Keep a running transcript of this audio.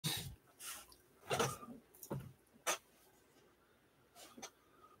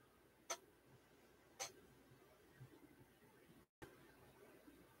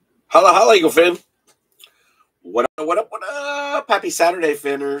Holla, holla, Eagle Fin. What up, what up, what up? Happy Saturday,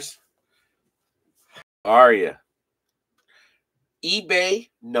 Finners. How are you? eBay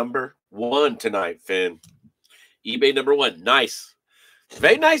number 1 tonight, Finn. eBay number 1. Nice.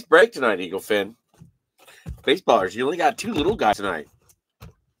 Very nice break tonight, Eagle Fin. Baseballers, you only got 2 little guys tonight,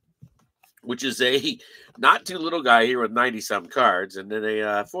 which is a not too little guy here with 90-some cards, and then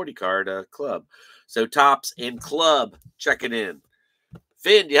a 40-card club. So Tops and Club checking in.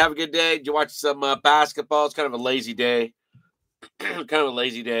 Finn, do you have a good day? Did you watch some basketball? It's kind of a lazy day. Kind of a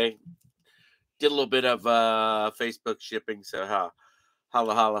lazy day. Did a little bit of Facebook shipping, so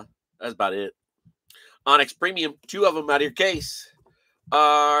holla, holla. That's about it. Onyx Premium, 2 of them out of your case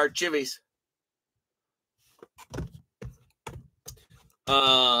are chivies.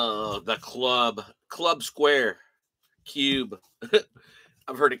 The Club Square Cube.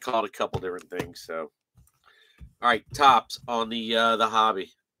 I've heard it called a couple different things. So, all right, Tops on the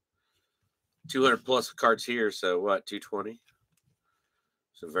hobby. 200 plus cards here. So what? 220.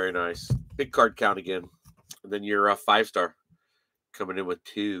 So very nice. Big card count again. And then your 5-star coming in with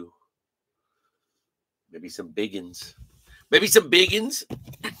 2. Maybe some biggins. Maybe some biggins.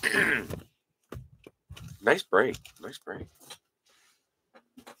 Nice break. Nice break.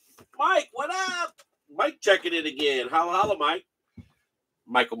 Mike, what up? Mike checking in again. Holla, holla, Mike.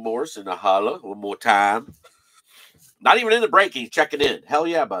 Michael Morrison, a holla. One more time. Not even in the break. He's checking in. Hell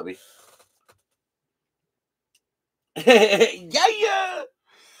yeah, Bubby. Yeah.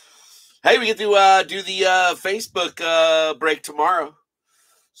 Hey, we get to do the Facebook break tomorrow.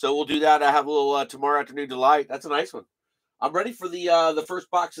 So we'll do that. I have a little tomorrow afternoon delight. That's a nice one. I'm ready for the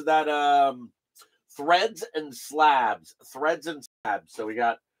first box of that Threads and Slabs. Threads and Slabs. So we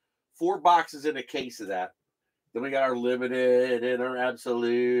got 4 boxes in a case of that. Then we got our limited and our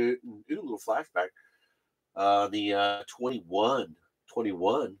absolute. Ooh, a little flashback. The 21.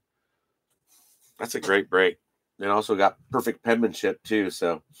 That's a great break. And also got perfect penmanship too.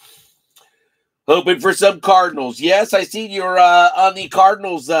 So hoping for some Cardinals. Yes, I see you're on the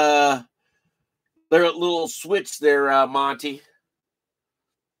Cardinals. Their little switch there, Monty.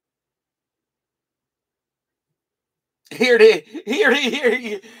 Hear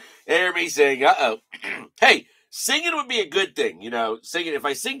me sing. Uh-oh. Hey, singing would be a good thing, singing. If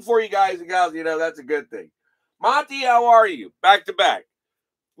I sing for you guys and gals, that's a good thing. Monty, how are you? Back to back.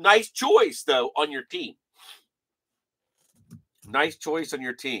 Nice choice, though, on your team. Nice choice on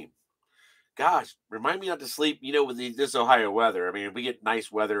your team. Gosh, remind me not to sleep, with this Ohio weather. I mean, we get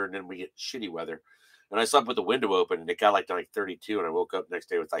nice weather and then we get shitty weather. And I slept with the window open and it got like 32 and I woke up the next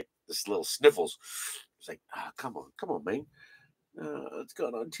day with like this little sniffles. It's like, come on, man. It's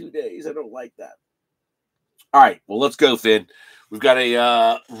gone on 2 days. I don't like that. All right, well, let's go, Finn. We've got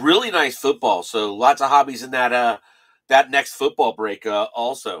a really nice football. So lots of hobbies in that next football break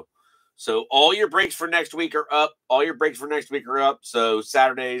also. So all your breaks for next week are up. So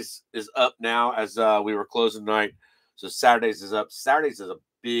Saturdays is up now as we were closing tonight. So Saturdays is up. Saturdays is a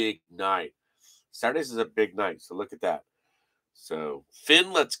big night. So look at that. So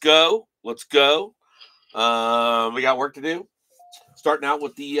Finn, let's go. We got work to do. Starting out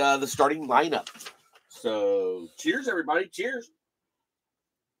with the starting lineup. So cheers, everybody. Cheers.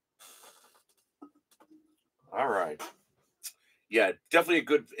 All right. Yeah, definitely a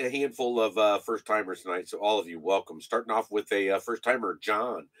good handful of first-timers tonight. So all of you, welcome. Starting off with a first-timer,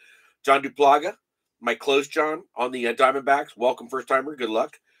 John Duplaga, my close John on the Diamondbacks. Welcome, first-timer. Good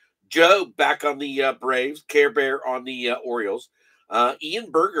luck. Joe back on the Braves. Care Bear on the Orioles.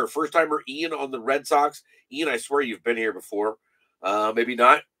 Ian Berger, first-timer Ian on the Red Sox. Ian, I swear you've been here before. Maybe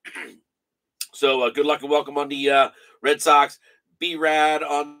not. So good luck and welcome on the Red Sox. B-Rad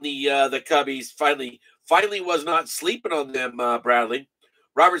on the Cubbies. Finally was not sleeping on them, Bradley.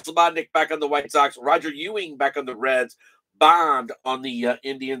 Robert Slobodnik back on the White Sox. Roger Ewing back on the Reds. Bond on the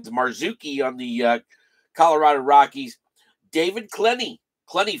Indians. Marzuki on the Colorado Rockies. David Clenny,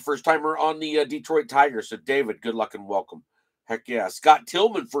 first-timer on the Detroit Tigers. So, David, good luck and welcome. Heck yeah. Scott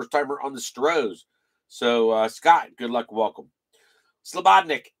Tillman, first-timer on the Stros. So, Scott, good luck and welcome.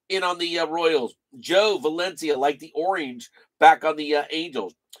 Slobodnik in on the Royals. Joe Valencia, like the Orange, back on the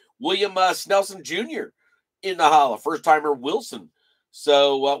Angels. William Snelson Jr. in the holla. First-timer Wilson.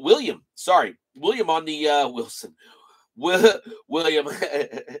 So, William on the Wilson. William William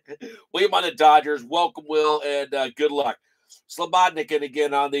on the Dodgers. Welcome, Will, and good luck. Slobodnik in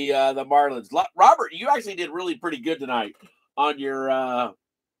again on the Marlins. Robert, you actually did really pretty good tonight on your I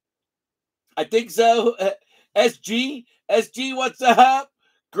think so. SG, what's up?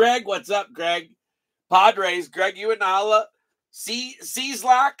 Greg, what's up, Greg? Padres, Greg, you in the holla.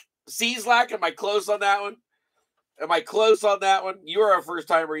 C-Slack, am I close on that one? Am I close on that one? You are a first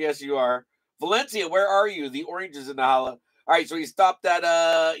timer. Yes, you are. Valencia, where are you? The oranges in the holla. All right, so he stopped that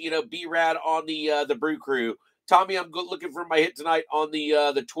B-Rad on the Brew Crew. Tommy, I'm looking for my hit tonight on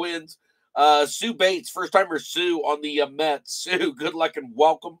the Twins. Sue Bates, first timer Sue on the Mets. Sue, good luck and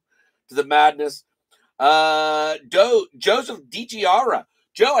welcome to the madness. Joseph DiGiara.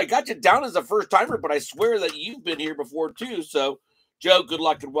 Joe, I got you down as a first timer, but I swear that you've been here before too. So, Joe, good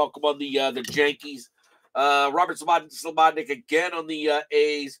luck and welcome on the Yankees. Robert Slobodnik again on the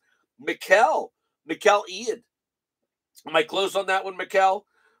A's. Mikel Ian. Am I close on that one, Mikel?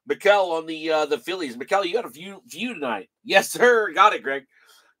 Mikel on the Phillies. Mikel, you got a view tonight. Yes, sir. Got it, Greg.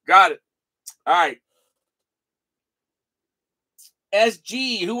 Got it. All right.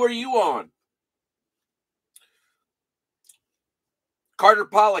 SG, who are you on? Carter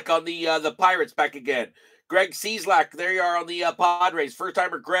Pollock on the Pirates back again. Greg Cieslak, there you are on the Padres. First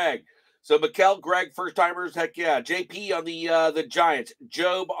timer Greg. So Mikel, Greg, first timers, heck yeah. JP on the Giants.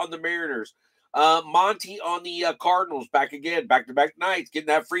 Job on the Mariners. Monty on the Cardinals back again. Back-to-back nights. Getting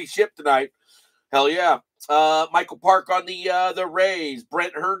that free ship tonight. Hell yeah. Michael Park on the Rays.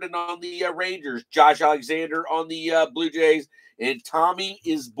 Brent Herndon on the Rangers. Josh Alexander on the Blue Jays. And Tommy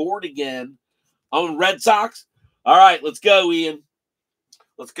is born again on Red Sox. All right, let's go, Ian.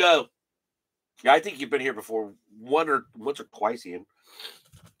 Let's go. Yeah, I think you've been here before once or twice, Ian.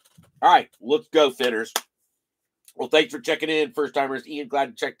 All right, let's go, Fitters. Well, thanks for checking in, first timers. Ian, glad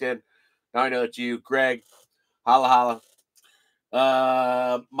you checked in. Now I know it's you. Greg, holla.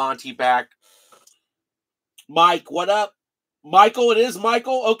 Monty back. Mike, what up? Michael, it is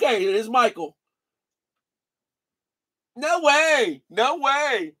Michael? Okay, it is Michael. No way.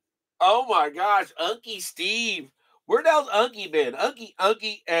 Oh, my gosh. Unky Steve. Where the hell's Unky been?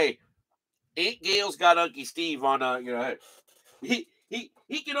 Unky, hey. Aunt Gail's got Unky Steve on, he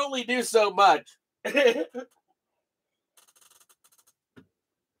can only do so much.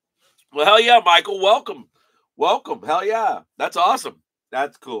 Well, hell yeah, Michael. Welcome. Hell yeah. That's awesome.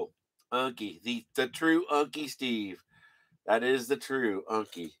 That's cool. Unky, the true Unky Steve. That is the true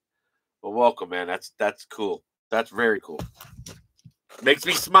Unky. Well, welcome, man. That's cool. That's very cool. Makes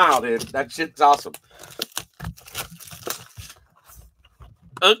me smile, dude. That shit's awesome.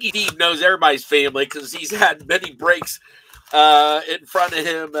 Unky Steve knows everybody's family because he's had many breaks in front of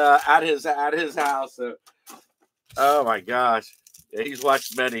him at his house. Oh my gosh. Yeah, he's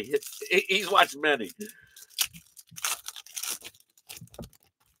watched many. He's watched many.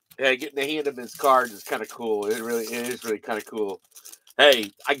 Yeah, getting to hand him his cards is kind of cool. It is really kind of cool.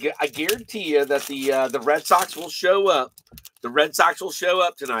 Hey, I guarantee you that the Red Sox will show up. The Red Sox will show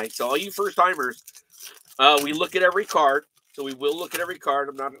up tonight. So all you first timers, we look at every card. So we will look at every card.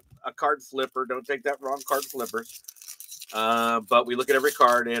 I'm not a card flipper. Don't take that wrong, card flippers. But we look at every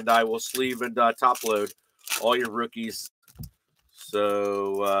card, and I will sleeve and top load all your rookies.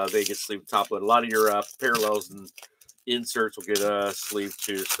 So they get sleeve top load. A lot of your parallels and inserts will get sleeve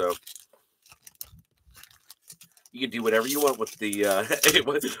too. So you can do whatever you want with the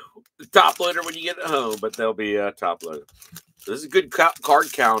top loader when you get it home, but they'll be top loaded. So this is a good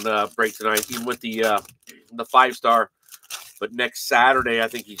card count break tonight, even with the 5-star. But next Saturday, I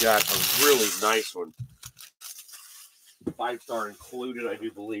think you got a really nice one. 5-star included, I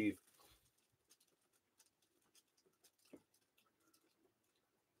do believe.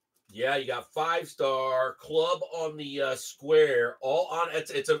 Yeah, you got 5-star club on the square. All on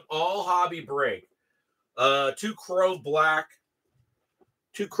it's an all hobby break. 2 chrome black.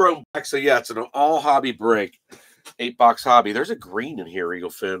 So yeah, it's an all hobby break. 8-box hobby. There's a green in here, Eagle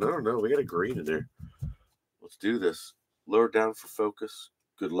Fin. I don't know. We got a green in there. Let's do this. Lower down for focus.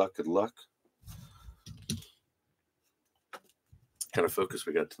 Good luck. What kind of focus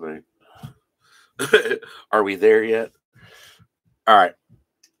we got tonight? Are we there yet? All right.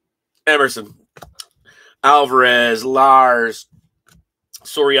 Emerson, Alvarez, Lars,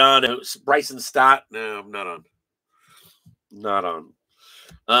 Soriano, Bryson Stott. No, I'm not on.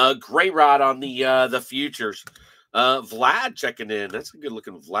 Gray Rod on the futures. Vlad checking in. That's a good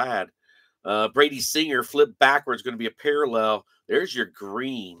looking Vlad. Brady Singer flipped backwards, going to be a parallel. There's your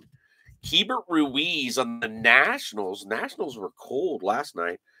green. Hebert Ruiz on the Nationals. Nationals were cold last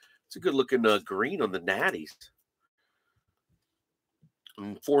night. It's a good looking green on the Natties.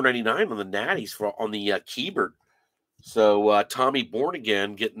 And $4.99 on the Natties on the Hebert. So Tommy Born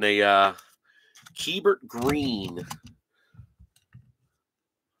Again getting a Hebert green.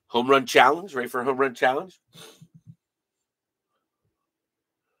 Home run challenge. Ready for a home run challenge?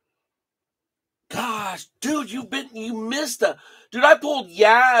 Gosh, dude, you missed dude. I pulled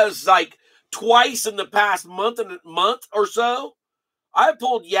Yaz like twice in the past month or so. I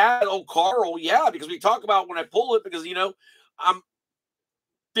pulled old Carl, because we talk about when I pull it because I'm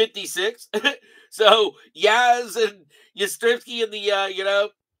 56. So Yaz and Yastrzemski and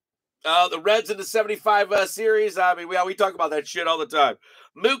the Reds in the 75 series. I mean, we talk about that shit all the time.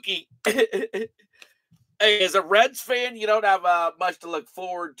 Mookie, hey, as a Reds fan, you don't have much to look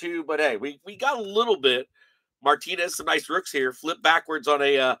forward to, but hey, we got a little bit. Martinez, some nice rooks here. Flip backwards on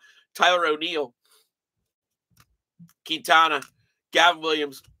a Tyler O'Neill, Quintana, Gavin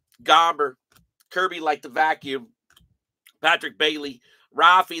Williams, Gomber, Kirby like the vacuum, Patrick Bailey,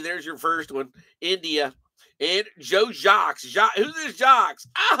 Rafi, there's your first one, India, and Joe Jacques. Who's this Jacques?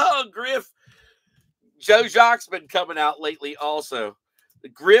 Oh, Griff. Joe Jacques been coming out lately also. The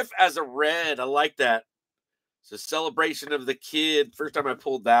Griff as a red. I like that. It's a celebration of the kid. First time I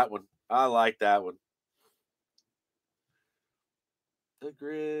pulled that one. I like that one. The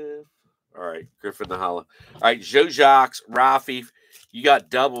Griff. All right, Griff in the Holla. All right, Joe Jacques, Rafi. You got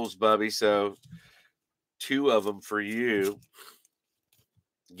doubles, Bubby, so 2 of them for you.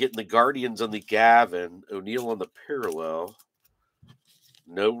 Getting the Guardians on the Gavin. O'Neill on the parallel.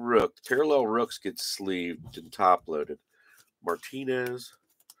 No rook. Parallel rooks get sleeved and top loaded. Martinez.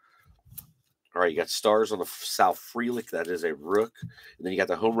 All right, you got stars on the South Freelick. That is a rook. And then you got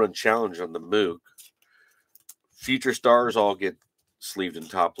the home run challenge on the Mook. Future stars all get sleeved and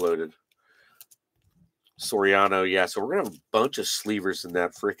top loaded. Soriano, yeah. So we're going to have a bunch of sleevers in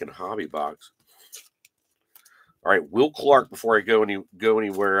that freaking hobby box. All right, Will Clark before I go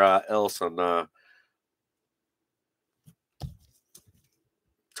anywhere else on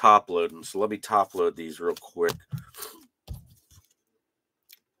top loading. So let me top load these real quick.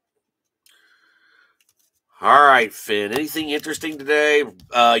 All right, Finn. Anything interesting today?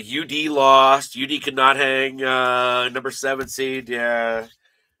 UD lost. UD could not hang. Number 7 seed. Yeah.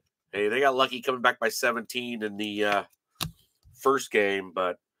 Hey, they got lucky coming back by 17 in the first game,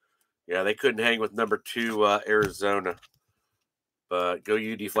 but yeah, they couldn't hang with number 2 Arizona. But go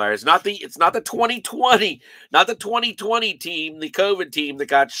UD Flyers. It's not the 2020, not the 2020 team, the COVID team that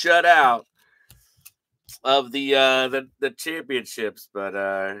got shut out of the championships, but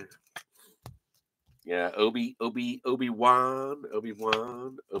yeah, Obi-Wan,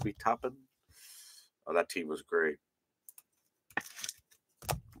 Obi Toppin. Oh, that team was great.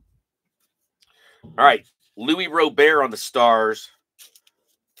 All right, Louis Robert on the Stars.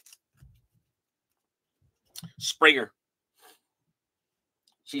 Springer.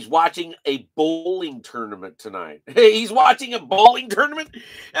 She's watching a bowling tournament tonight. Hey, he's watching a bowling tournament?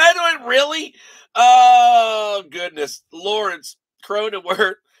 I don't really. Oh, goodness. Lawrence,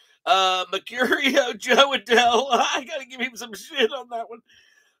 Cronenworth, Mercurio, Joe Adele. I got to give him some shit on that one.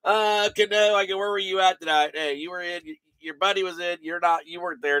 Cano, where were you at tonight? Hey, you were in. Your buddy was in. You're not. You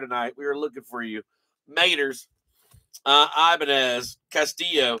weren't there tonight. We were looking for you. Maters, Ibanez,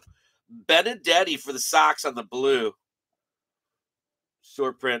 Castillo, Benedetti for the Sox on the blue.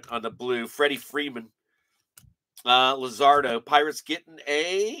 Short print on the blue. Freddie Freeman. Luzardo. Pirates getting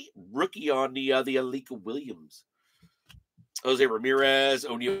a rookie on the Alika Williams. Jose Ramirez.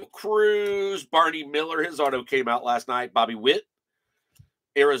 O'Neill Cruz. Barney Miller. His auto came out last night. Bobby Witt.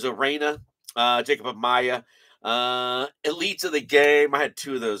 Arizona. Jacob Amaya. Elites of the game. I had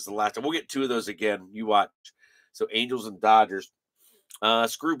 2 of those the last time. We'll get 2 of those again. You watch. So Angels and Dodgers.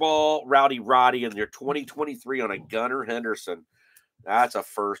 Screwball. Rowdy Roddy. And their 2023 on a Gunnar Henderson. That's a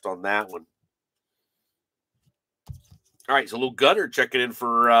first on that one. All right, so little Gunner checking in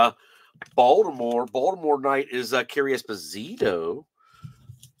for Baltimore. Baltimore night is Kerry Esposito.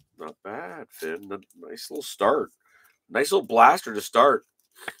 Not bad, Finn. Nice little start. Nice little blaster to start.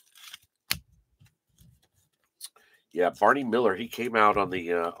 Yeah, Barney Miller, he came out on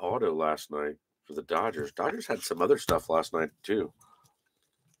the auto last night for the Dodgers. Dodgers had some other stuff last night, too.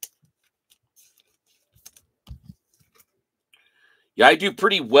 Yeah, I do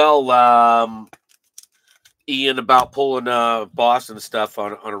pretty well, Ian, about pulling Boston stuff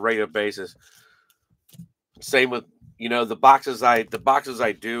on a regular basis. Same with the boxes I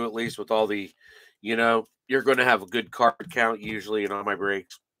do, at least with all the you're going to have a good card count usually in all my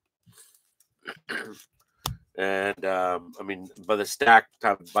breaks. And I mean, by the stack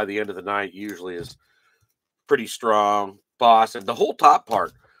time by the end of the night usually is pretty strong. Boston, the whole top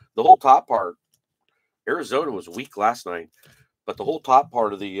part. Arizona was weak last night. But the whole top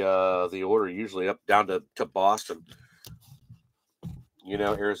part of the order usually up down to Boston.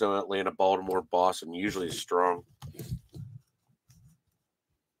 Arizona, Atlanta, Baltimore, Boston usually is strong.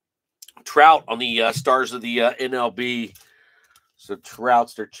 Trout on the stars of the NLB. So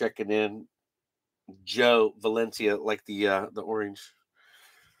Trouts, they're checking in. Joe Valencia, like the orange.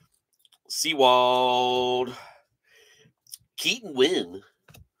 Seawald. Keaton Wynn,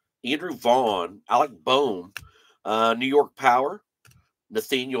 Andrew Vaughn, Alec Boehm, New York Power,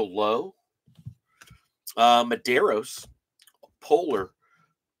 Nathaniel Lowe, Medeiros, Polar,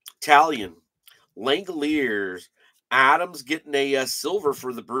 Italian, Langoliers, Adams getting a silver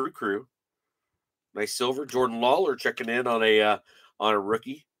for the Brew Crew. Nice silver. Jordan Lawler checking in on a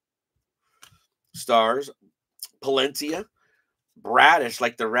rookie. Stars, Palencia, Bradish,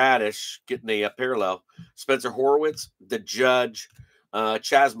 like the radish, getting a parallel. Spencer Horowitz, the Judge,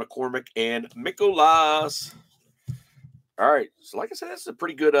 Chaz McCormick, and Mikolas. All right, so like I said, that's a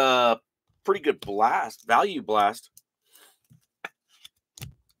pretty good blast, value blast.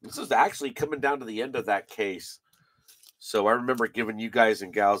 This is actually coming down to the end of that case. So I remember giving you guys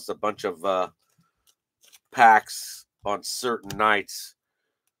and gals a bunch of packs on certain nights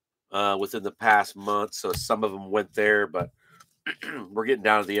within the past month. So some of them went there, but we're getting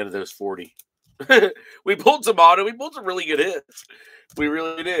down to the end of those 40. We pulled some auto. We pulled some really good hits. We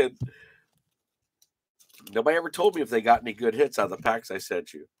really did. Nobody ever told me if they got any good hits out of the packs I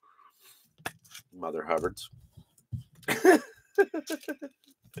sent you. Mother Hubbards.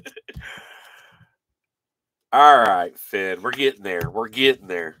 All right, Finn. We're getting there. We're getting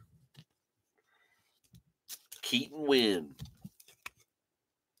there. Keaton Wynn.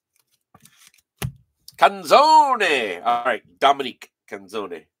 Canzone. All right, Dominique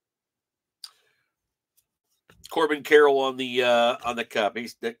Canzone. Corbin Carroll on the cup.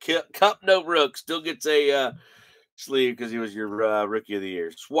 He's the cup no rook. Still gets a sleeve because he was your rookie of the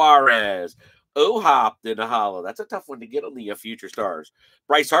year. Suarez. O-Hop in a hollow. That's a tough one to get on the future stars.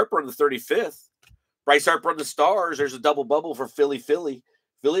 Bryce Harper on the 35th. Bryce Harper on the stars. There's a double bubble for Philly. Philly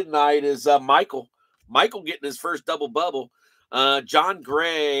tonight is Michael. Michael getting his first double bubble. John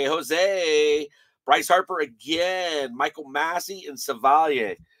Gray, Jose, Bryce Harper again, Michael Massey, and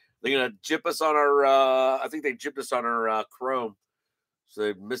Savalier. They're going to jip us on our, I think they jipped us on our Chrome. So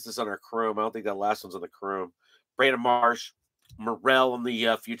they missed us on our Chrome. I don't think that last one's on the Chrome. Brandon Marsh, Morrell on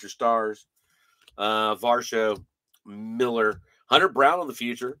the future stars. Varsho, Miller, Hunter Brown on the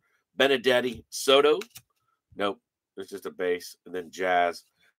future. Benedetti, Soto. Nope, it's just a base. And then Jazz.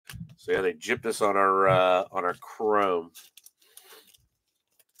 So yeah, they gypped us on our Chrome.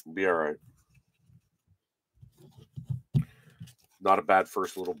 Be all right. Not a bad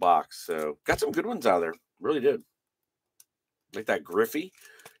first little box. So got some good ones out there. Really did. Like that Griffey.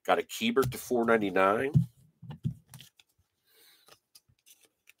 Got a Keybert to $4.99.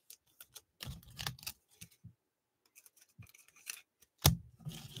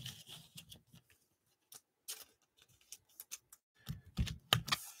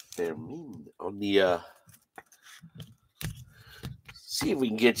 On the see if we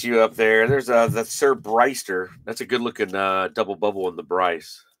can get you up there. There's the Sir Bryster. That's a good looking double bubble in the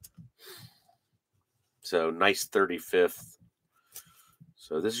Bryce. So nice 35th.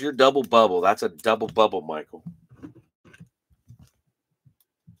 So this is your double bubble. That's a double bubble, Michael.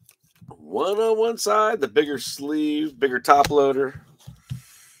 One on one side, the bigger sleeve, bigger top loader.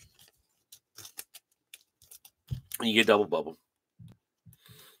 And you get double bubble.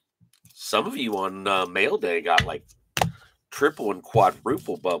 Some of you on mail day got like triple and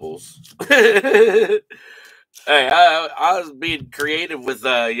quadruple bubbles. Hey, I was being creative with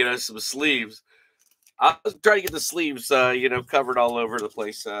some sleeves. I was trying to get the sleeves covered all over the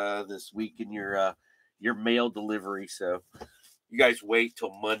place this week in your mail delivery. So you guys wait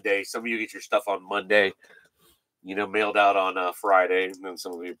till Monday. Some of you get your stuff on Monday, mailed out on Friday, and then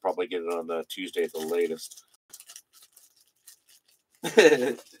some of you probably get it on Tuesday at the latest.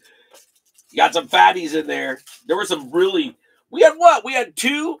 You got some fatties in there. There were some really. We had what? We had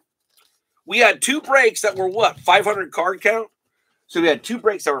two breaks that were what? 500 card count. So we had two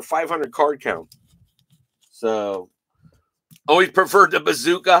breaks that were 500 card count. So always preferred the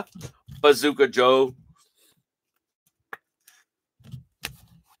Bazooka Joe.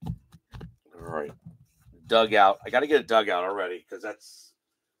 All right, dugout. I got to get a dugout already because that's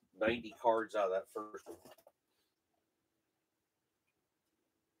 90 cards out of that first one.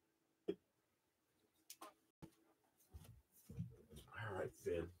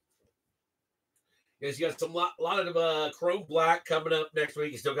 Finn. Yes, you got lot of Chrome Black coming up next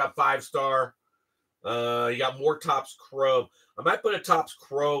week. You still got 5-star. You got more Topps Chrome. I might put a Topps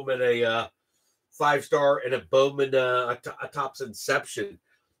Chrome and a 5-star and a Bowman a Topps Inception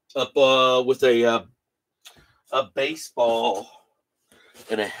up with a baseball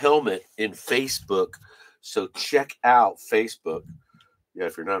and a helmet in Facebook. So check out Facebook. Yeah,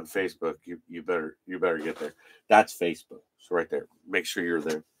 if you're not on Facebook, you better get there. That's Facebook. So right there. Make sure you're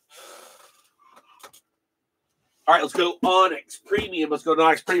there. All right, let's go Onyx Premium. Let's go to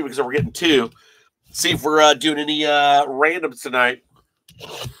Onyx Premium because we're getting two. See if we're doing any randoms tonight.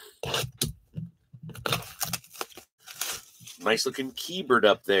 Nice looking keybird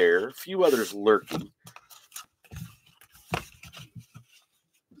up there. A few others lurking.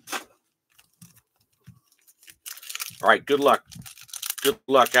 All right, good luck. Good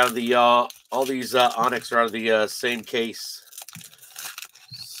luck. Out of the all these Onyx are out of the same case.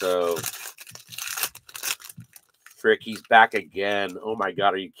 So Frick, he's back again. Oh my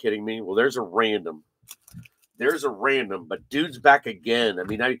God, are you kidding me? Well, there's a random. There's a random, but dude's back again. I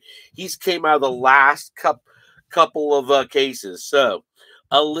mean, he's came out of the last couple of cases. So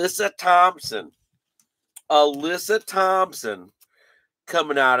Alyssa Thompson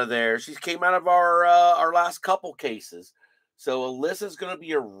coming out of there. She came out of our last couple cases. So Alyssa's going to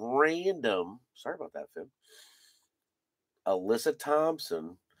be a random. Sorry about that, Finn. Alyssa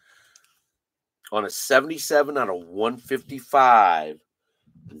Thompson on a 77 out of 155.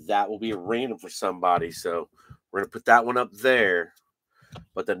 That will be a random for somebody. So we're going to put that one up there.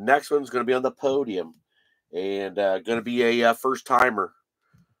 But the next one's going to be on the podium. And going to be a first-timer.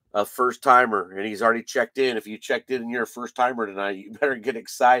 A first-timer. And he's already checked in. If you checked in and you're a first-timer tonight, you better get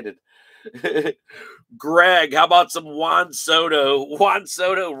excited. Greg, how about some Juan Soto? Juan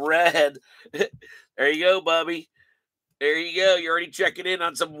Soto red. There you go, Bubby. There you go. You're already checking in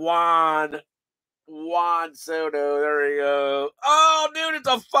on some Juan Soto. There you go. Oh, dude, it's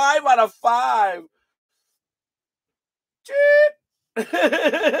a 5 out of 5.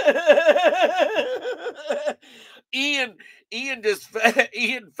 Ian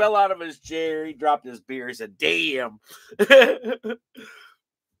fell out of his chair. He dropped his beer. He said, "Damn."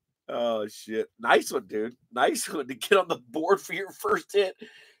 Oh shit! Nice one, dude. Nice one to get on the board for your first hit.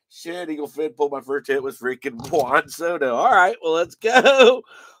 Shit, Eagle Fin pulled my first hit was freaking Juan Soto. All right, well, let's go.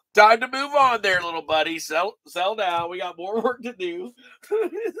 Time to move on there, little buddy. Sell down. We got more work to do.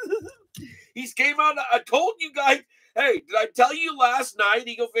 He's came out. I told you guys. Hey, did I tell you last night,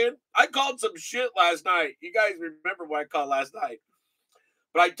 Eagle Fin? I called some shit last night. You guys remember what I called last night.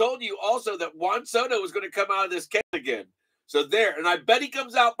 But I told you also that Juan Soto was going to come out of this case again. So there. And I bet he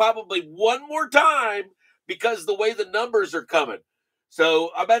comes out probably one more time because the way the numbers are coming.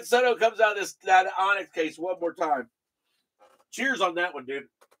 So I bet Soto comes out of that Onyx case one more time. Cheers on that one, dude.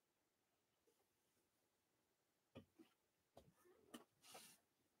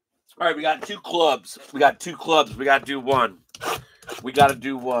 All right, we got two clubs. We got to do one. We got to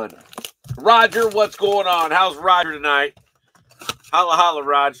do one. Roger, what's going on? How's Roger tonight? Holla, holla,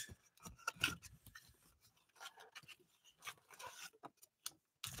 Raj.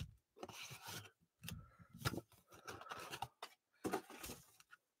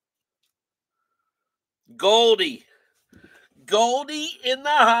 Goldie in the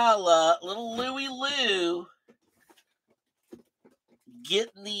holla. Little Louie Lou.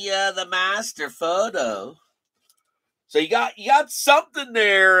 Getting the master photo. So you got something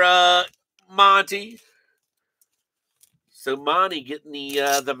there, Monty. So Monty getting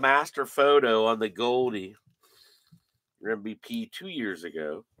the master photo on the Goldie. Your MVP 2 years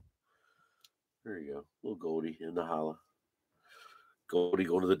ago. There you go. Little Goldie in the holla. Goldie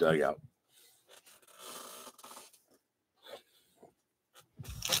going to the dugout.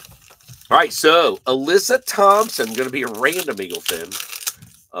 All right, so Alyssa Thompson, going to be a random, Eagle Fin.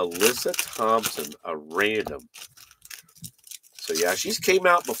 Alyssa Thompson, a random. So, yeah, she's came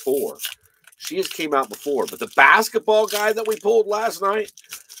out before. She has came out before. But the basketball guy that we pulled last night,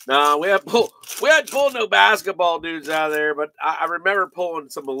 no, we had pulled no basketball dudes out of there. But I remember pulling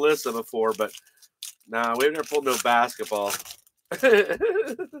some Alyssa before. But, no, we've never pulled no basketball. Can't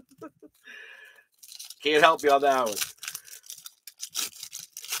help you on that one.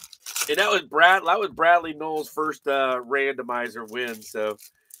 And that was Bradley Knowles' first randomizer win. So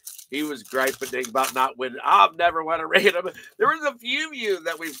he was griping about not winning. I've never won a random. There was a few of you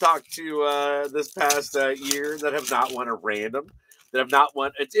that we've talked to this past year that have not won a random. That have not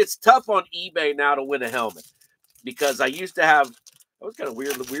won. It's tough on eBay now to win a helmet because I used to have. That was kind of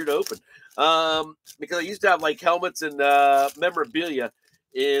weird open. Because I used to have like helmets and memorabilia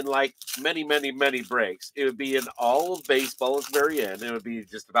in like many breaks. It would be in all of baseball at the very end. It would be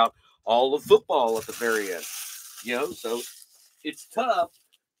just about all of football at the very end. You know, so it's tough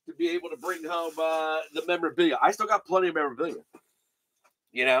to be able to bring home the memorabilia. I still got plenty of memorabilia.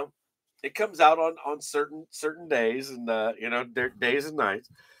 You know, it comes out on certain days and days and nights.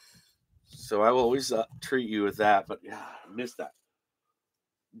 So I will always treat you with that. But yeah, I missed that.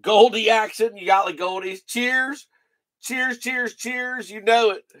 Goldie action. You got like Goldies. Cheers. Cheers, cheers, cheers. You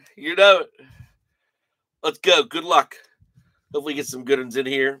know it. You know it. Let's go. Good luck. Hopefully get some good ones in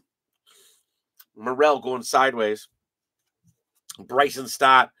here. Morel going sideways. Bryson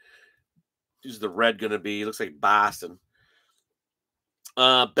Stott. Who's the red going to be? Looks like Boston.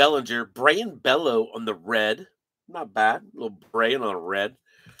 Bellinger. Brayan Bello on the red. Not bad. A little Brayan on red.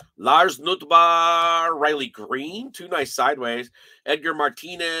 Lars Nootbaar. Riley Green. 2 nice sideways. Edgar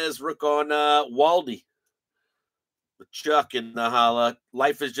Martinez. Rook on Waldy. The Chuck in the holla.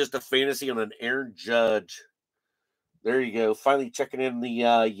 Life is just a fantasy on an Aaron Judge. There you go. Finally checking in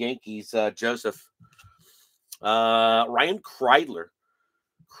the Yankees, Joseph. Ryan Kreidler.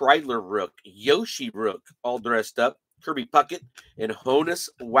 Kreidler Rook. Yoshi Rook, all dressed up. Kirby Puckett and Honus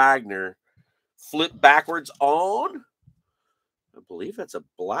Wagner. Flip backwards on. I believe that's a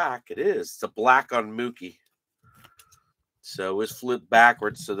black. It is. It's a black on Mookie. So it's flipped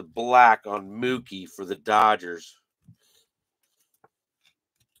backwards. So the black on Mookie for the Dodgers.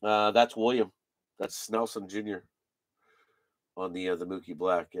 That's William. That's Snelson Jr. on the Mookie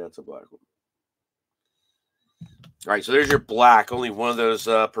black. Yeah, it's a black one. All right, so there's your black. Only one of those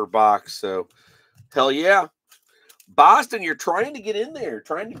per box. So, hell yeah. Boston, you're trying to get in there.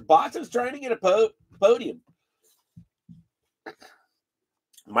 Boston's trying to get a podium.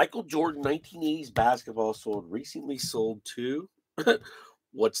 Michael Jordan, 1980s basketball recently sold to.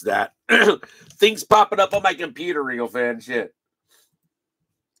 What's that? Things popping up on my computer, real fan shit.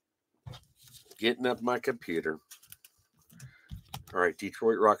 Getting up my computer. All right,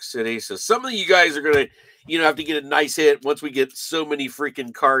 Detroit Rock City. So some of you guys are going to, have to get a nice hit once we get so many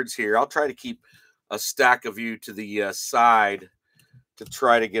freaking cards here. I'll try to keep a stack of you to the side to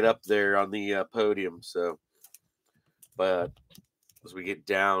try to get up there on the podium. So, but as we get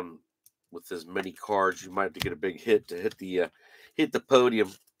down with as many cards, you might have to get a big hit to hit the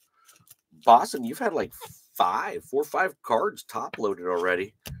podium. Boston, you've had like 4 or 5 cards top loaded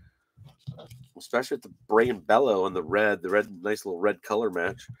already. Especially with the Brayan Bello and the red, nice little red color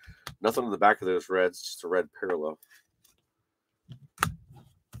match. Nothing on the back of those reds, just a red parallel.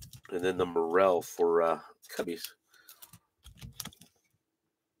 And then the Morel for Cubbies.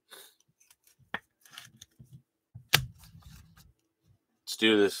 Let's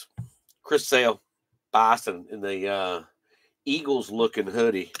do this. Chris Sale, Boston, in the Eagles-looking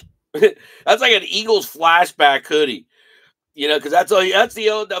hoodie. That's like an Eagles flashback hoodie. Because that's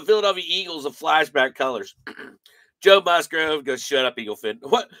the Philadelphia Eagles of flashback colors. Joe Musgrove goes, shut up, Eagle fan.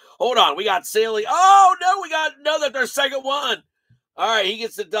 What? Hold on. We got Saley. Oh, no, that's our second one. All right, he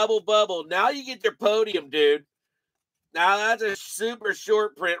gets the double bubble. Now you get your podium, dude. Now that's a super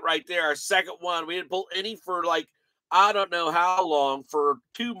short print right there. Our second one. We didn't pull any for I don't know how long, for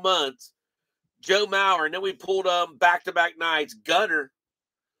 2 months. Joe Mauer. And then we pulled back-to-back nights. Gunner.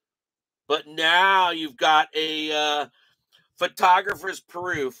 But now you've got a photographer's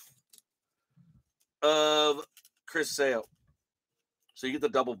proof of Chris Sale. So you get the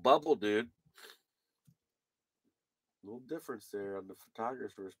double bubble, dude. A little difference there on the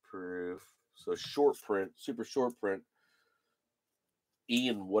photographer's proof. So short print, super short print.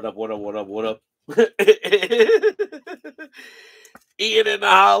 Ian, what up? Ian in the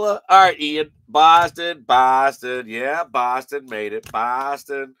holla. All right, Ian. Boston. Yeah, Boston made it.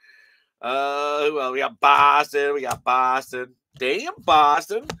 Boston. Well, we got Boston. Damn,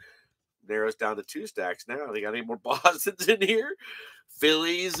 Boston. Narrows down to 2 stacks now. They got any more Bostons in here?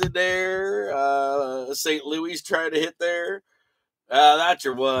 Phillies in there. St. Louis trying to hit there. That's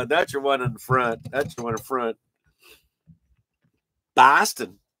your one. That's your one in front.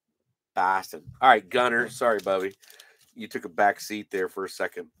 Boston. All right, Gunner. Sorry, Bubby. You took a back seat there for a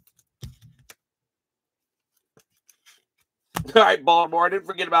second. All right, Baltimore. I didn't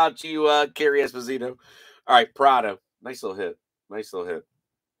forget about you, Kerry Esposito. All right, Prado. Nice little hit.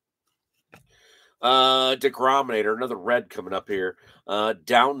 Degrominator, another red coming up here.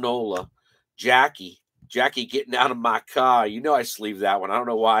 Down Nola. Jackie getting out of my car. I sleeved that one. I don't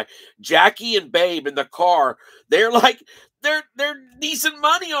know why. Jackie and Babe in the car. They're decent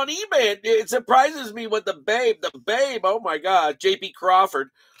money on eBay. It surprises me with the Babe. Oh my God. JP Crawford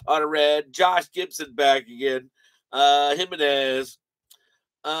on a red. Josh Gibson back again. Jimenez.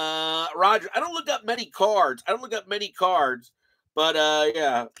 Roger. I don't look up many cards. But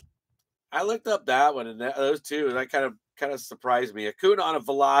yeah. I looked up that one and those two, and that kind of surprised me. Acuna on a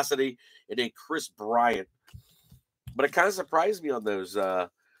velocity and a Chris Bryant. But it kind of surprised me on those the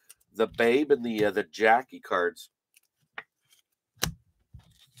Babe and the Jackie cards.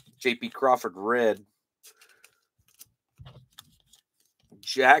 JP Crawford red.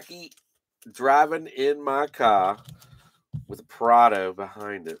 Jackie driving in my car with a Prado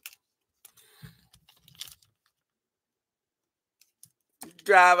behind it.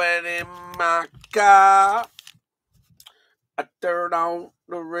 Driving in my car. I turn on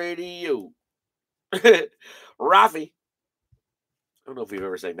the radio. Rafi. I don't know if we've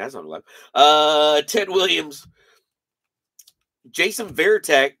ever sang that song live. Ted Williams, Jason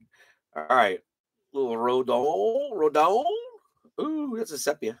Veritek. All right. Little Rodon. Ooh, that's a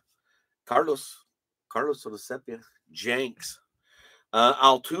sepia. Carlos on the sepia. Jenks.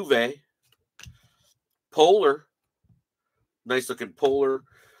 Altuve. Polar. Nice looking Polar.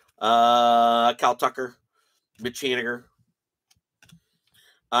 Cal Tucker. Mitch Haniger.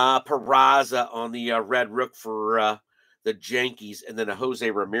 Peraza on the red rook for the Yankees, and then a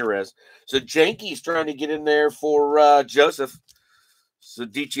Jose Ramirez. So Yankees trying to get in there for Joseph. So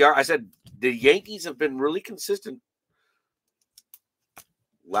DTR, I said the Yankees have been really consistent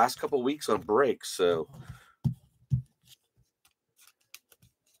last couple of weeks on breaks. So,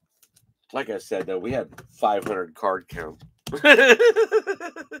 like I said, though, we had 500 card count. You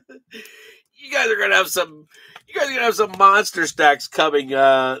guys are gonna have some. You guys are gonna have some monster stacks coming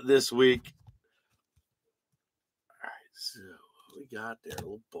this week. All right, so what we got there? A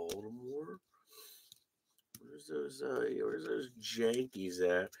little Baltimore. Where's those Yankees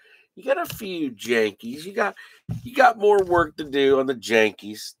at? You got a few Yankees. You got more work to do on the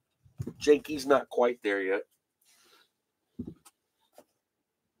Yankees. Yankees not quite there yet.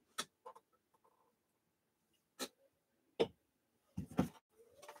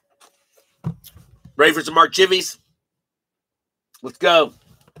 Ready for some Mark Chivies? Let's go.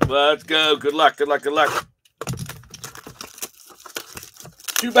 Let's go. Good luck. Good luck. Good luck.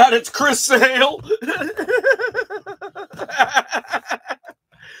 Too bad it's Chris Sale.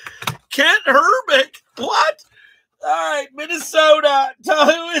 Kent Herbeck. What? All right, Minnesota.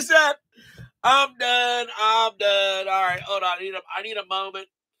 Who is that? I'm done. All right, hold on. I need a moment.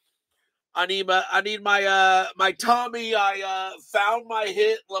 I need my Tommy. I found my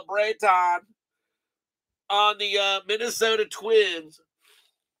hit LeBreton on the Minnesota Twins.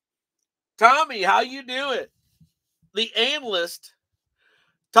 Tommy, how you doing? The analyst,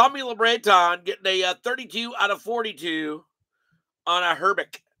 Tommy LeBreton, getting a 32 out of 42 on a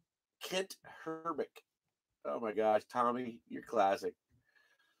Herbeck. Kent Herbeck. Oh my gosh, Tommy, you're classic.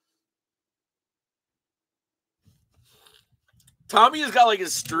 Tommy has got like a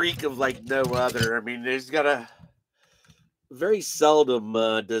streak of like no other. I mean, he's got a very seldom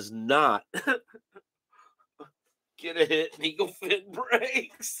does not get a hit and Eagle fin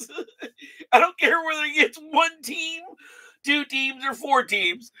breaks. I don't care whether he gets one team, two teams, or four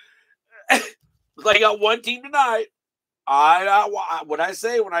teams. I got one team tonight. What I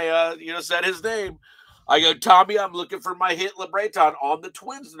say when I said his name, I go, Tommy, I'm looking for my hit LeBreton on the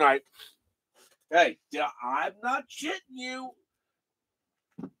Twins tonight. Hey, I'm not shitting you.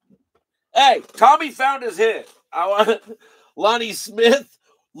 Hey, Tommy found his hit. I want Lonnie Smith.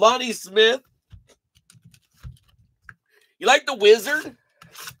 Lonnie Smith. You like the Wizard?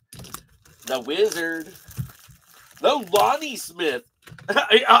 The Wizard. No, Lonnie Smith.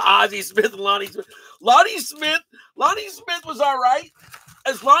 Ozzie Smith and Lonnie Smith. Lonnie Smith was all right.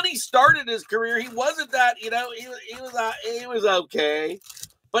 As Lonnie started his career, he wasn't that, he was okay.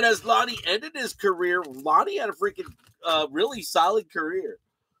 But as Lonnie ended his career, Lonnie had a freaking really solid career.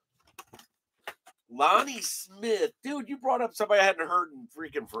 Lonnie Smith. Dude, you brought up somebody I hadn't heard in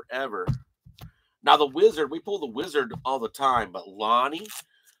freaking forever. Now, the Wizard, we pull the Wizard all the time, but Lonnie?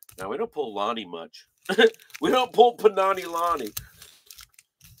 No, we don't pull Lonnie much. We don't pull Panani Lonnie.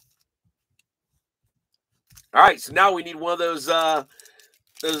 All right, so now we need one of those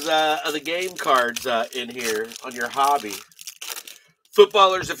other game cards in here on your hobby.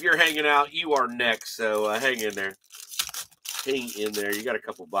 Footballers, if you're hanging out, you are next, so hang in there. Hang in there. You got a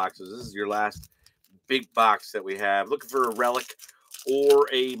couple boxes. This is your last big box that we have. Looking for a relic or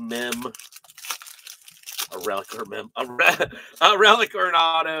a mem. A relic or a mem. A relic or an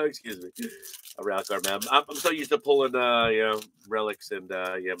auto. Excuse me. A relic or a mem. I'm so used to pulling relics and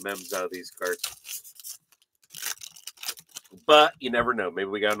mems out of these cards. But you never know. Maybe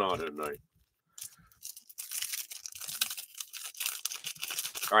we got an auto tonight.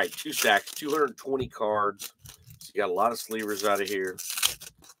 All right, 2 stacks, 220 cards. So you got a lot of sleevers out of here.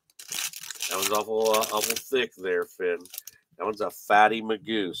 That one's awful thick there, Finn. That one's a fatty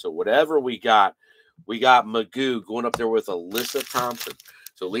Magoo. So whatever we got Magoo going up there with Alyssa Thompson.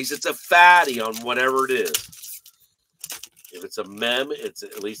 So at least it's a fatty on whatever it is. If it's a mem,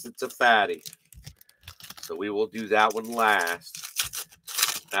 at least it's a fatty. So we will do that one last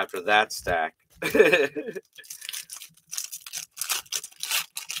after that stack.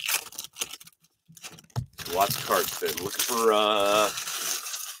 Lots of cards, Finn. Looking for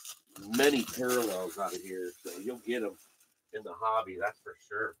many parallels out of here, so you'll get them in the hobby, that's for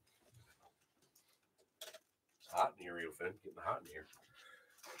sure. It's hot in here, Finn. Getting hot in here.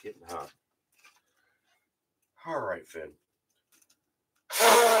 Getting hot. All right, Finn.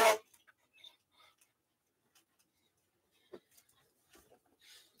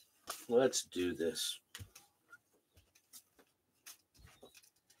 Let's do this.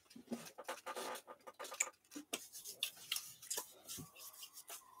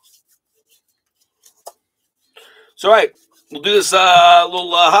 So, all right, we'll do this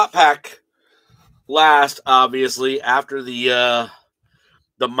little hot pack last, obviously, after the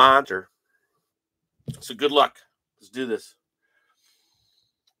monitor. So, good luck. Let's do this.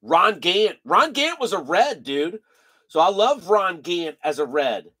 Ron Gant. Ron Gant was a red, dude. So, I love Ron Gant as a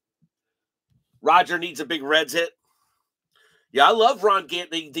red. Roger needs a big Reds hit. Yeah, I love Ron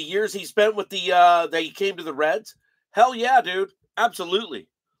Gant. The years he spent with the that he came to the Reds. Hell yeah, dude. Absolutely.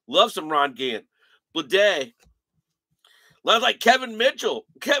 Love some Ron Gant. Blade. Love like Kevin Mitchell.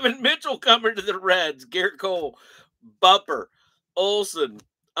 Kevin Mitchell coming to the Reds. Garrett Cole. Bumper. Olson.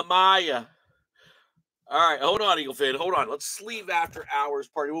 Amaya. All right, hold on, Eagle fan. Hold on. Let's sleeve after hours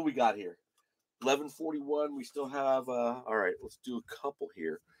party. What we got here? 11:41. We still have all right, let's do a couple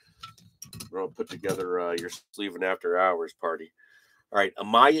here. We're gonna put together your sleeve and after hours party. All right,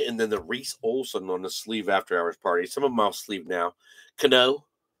 Amaya and then the Reese Olson on the sleeve after hours party. Some of them I'll sleeve now. Cano,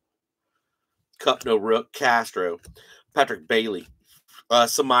 Cup No Rook, Castro, Patrick Bailey,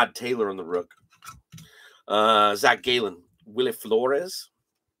 Samad Taylor on the Rook, Zach Galen, Wilmer Flores,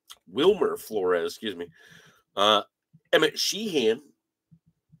 excuse me, Emmett Sheehan.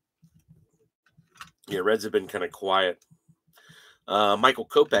 Yeah, Reds have been kind of quiet. Michael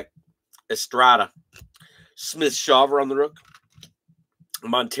Kopech, Estrada, Smith Shaver on the Rook,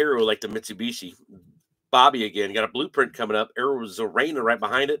 Montero like the Mitsubishi, Bobby again, got a blueprint coming up, Arizona right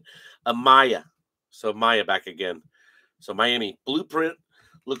behind it, Amaya, so Maya back again, so Miami blueprint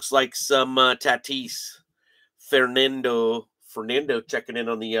looks like some Tatis, Fernando checking in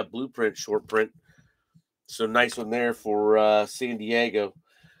on the blueprint short print, so nice one there for San Diego.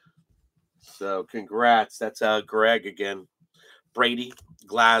 So congrats, that's Greg again. Brady,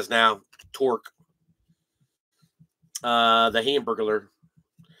 Glasnow, Torque, the Hamburglar.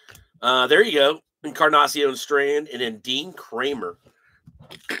 There you go. Encarnacion Strand, and then Dean Kramer.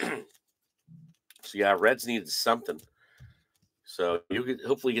 So yeah, Reds needed something. So you could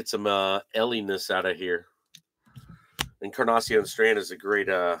hopefully get some Ellie-ness out of here. Encarnacion Strand is a great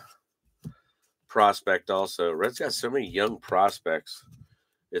prospect also. Reds got so many young prospects.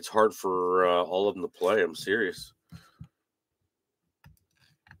 It's hard for all of them to play. I'm serious.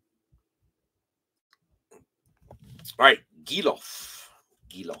 All right, Giloff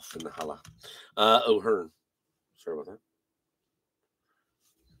in the holla. O'Hearn. Sorry about that.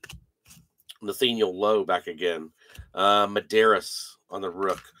 Nathaniel Lowe back again. Medeiros on the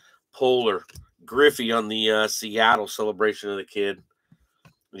Rook. Polar. Griffey on the Seattle celebration of the kid.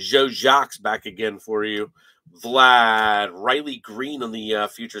 Joe Jacques back again for you. Vlad. Riley Green on the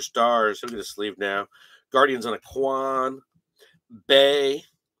Future Stars. Look at the sleeve now. Guardians on a Quan. Bay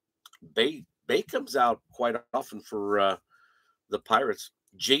comes out quite often for the Pirates.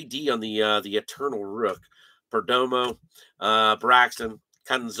 JD on the Eternal Rook. Perdomo. Braxton.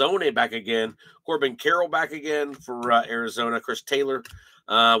 Canzone back again. Corbin Carroll back again for Arizona. Chris Taylor.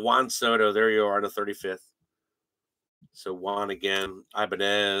 Juan Soto. There you are on the 35th. So Juan again.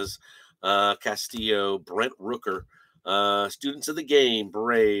 Ibanez. Castillo. Brent Rooker. Students of the game.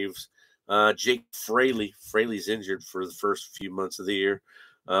 Braves. Jake Fraley. Fraley's injured for the first few months of the year.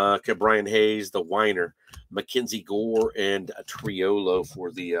 Brian Hayes, the Whiner. Mackenzie Gore, and Triolo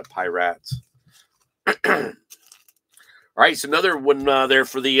for the Pirates. All right, so another one there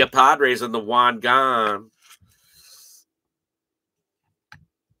for the Padres on the Juan Gan.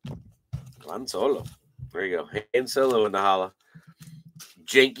 Juan Solo. There you go. Han Solo in the holla.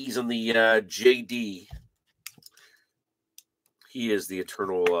 Yankees on the JD. He is the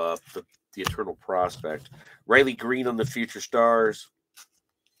eternal prospect. Riley Green on the Future Stars.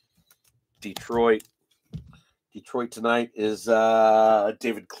 Detroit tonight is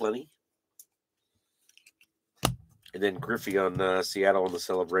David Clenny. And then Griffey on Seattle on the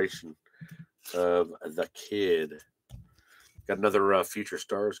celebration of the kid. Got another Future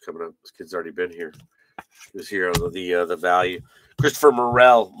Stars coming up. This kid's already been here. He was here on the value. Christopher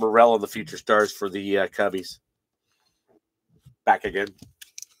Morel on the Future Stars for the Cubbies. Back again.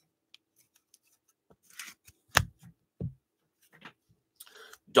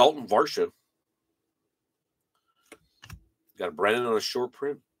 Dalton Varsho. Got a Brennan on a short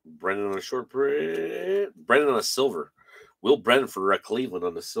print. Brennan on a silver. Will Brennan for Cleveland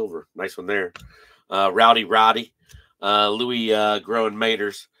on the silver. Nice one there. Rowdy. Louis Groen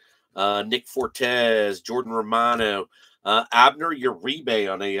Maters. Nick Fortes. Jordan Romano. Abner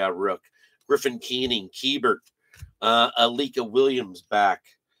Uribe on a Rook. Griffin Keening. Keebert. Alika Williams back.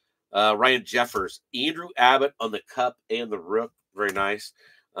 Ryan Jeffers. Andrew Abbott on the cup and the rook. Very nice.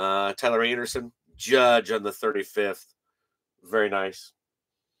 Tyler Anderson. Judge on the 35th. Very nice.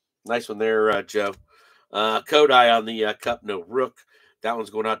 Nice one there, Joe. Kodai on the cup, no rook. That one's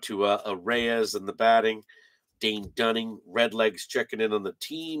going out to Reyes in the batting. Dane Dunning, Redlegs checking in on the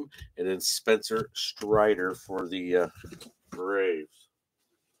team. And then Spencer Strider for the Braves.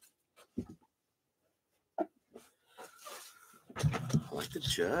 I like the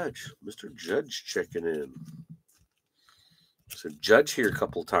Judge. Mr. Judge checking in. So Judge here a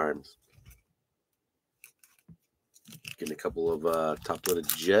couple times. Getting a couple of top-loaded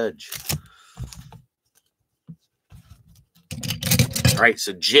Judge. All right,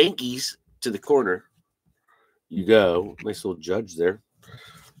 so Yankees to the corner. You go. Nice little Judge there.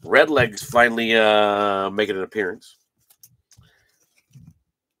 Redlegs finally making an appearance.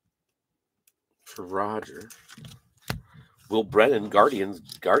 For Roger. Will Brennan, Guardians.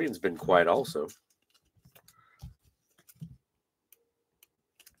 Guardians been quiet also.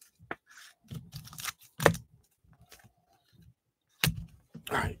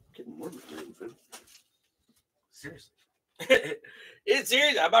 All right, getting warm again. Seriously. It's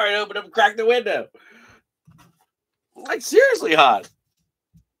serious. I'm already open up and crack the window. Like, seriously hot.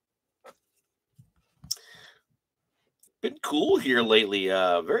 Been cool here lately.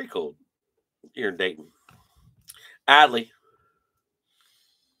 Very cold here in Dayton. Adley.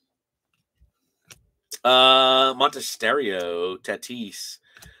 Montesterio, Tatis,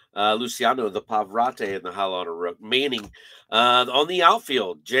 Luciano, the Pavrate, and the Halana Rook. Manning on the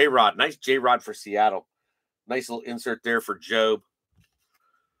outfield. J-Rod. Nice J-Rod for Seattle. Nice little insert there for Job.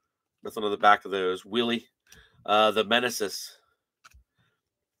 Nothing on the back of those. Willie, the Meneses.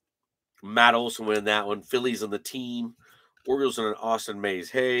 Matt Olson winning that one. Phillies on the team. Orioles on an Austin Mays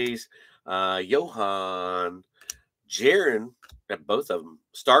Hayes. Johan. Jaron, at both of them.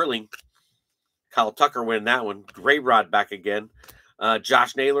 Starling. Kyle Tucker winning that one. Gray Rod back again.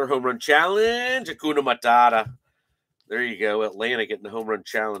 Josh Naylor, home run challenge. Hakuna Matata. There you go. Atlanta getting the home run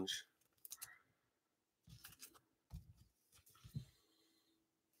challenge.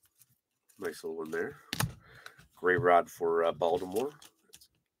 Nice little one there. Gray Rod for Baltimore.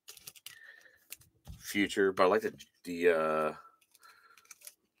 Future, but I like the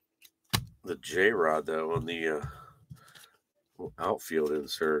J-Rod, though, on the outfield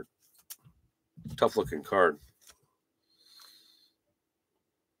insert. Tough looking card.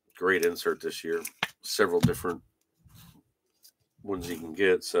 Great insert this year. Several different ones you can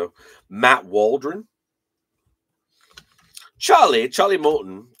get. So Matt Waldron. Charlie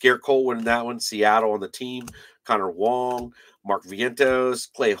Moulton. Garrett Cole winning that one. Seattle on the team. Connor Wong. Mark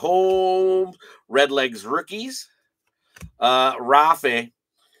Vientos. Clay Holmes. Redlegs rookies. Rafe.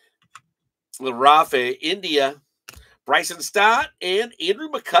 India. Bryson Stott and Andrew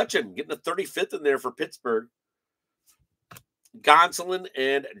McCutcheon getting a 35th in there for Pittsburgh. Gonsolin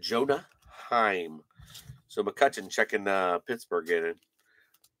and Jonah Heim. So McCutcheon checking Pittsburgh in.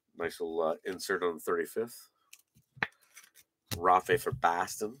 Nice little insert on the 35th. Rafe for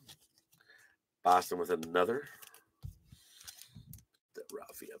Boston. Boston with another. That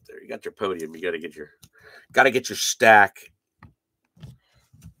Rafe up there. You got your podium. You got to get your stack.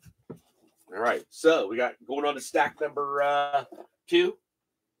 All right, so we got going on to stack number 2.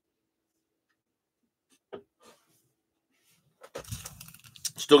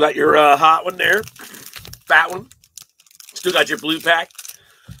 Still got your hot one there, fat one. Still got your blue pack.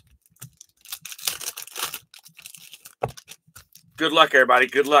 Good luck, everybody.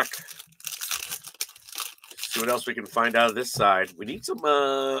 Good luck. See what else we can find out of this side. We need some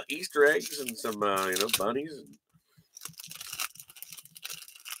Easter eggs and some bunnies. And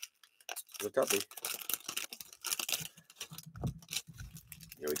the tuppy.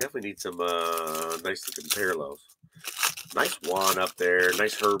 Yeah, we definitely need some nice looking parallels. Nice Juan up there.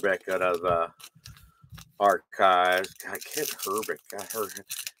 Nice Herbeck out of archives. God, Kent Herbeck. I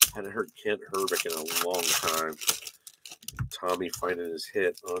hadn't heard Kent Herbeck in a long time. Tommy finding his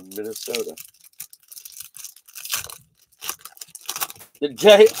hit on Minnesota. The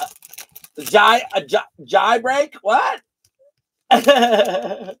Jai break? What?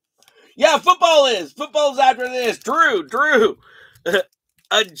 Yeah, football's after this. Drew.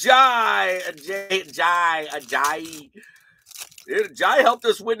 Jai. Dude, Jai helped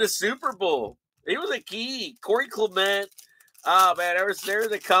us win the Super Bowl. He was a key. Corey Clement. Oh man, there was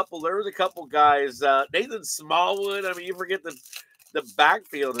a couple. There was a couple guys. Nathan Smallwood. I mean, you forget the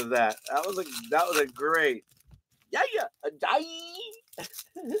backfield of that. That was a great. Yeah. Jai.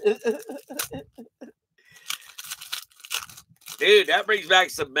 Dude, that brings back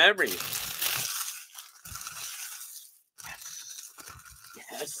some memories.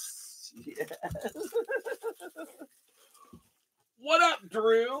 Yes. Yes. What up,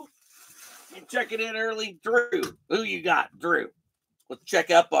 Drew? You checking in early, Drew? Who you got, Drew? Let's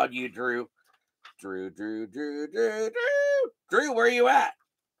check up on you, Drew. Drew. Drew, where you at?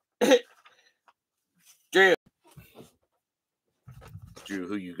 Drew. Drew,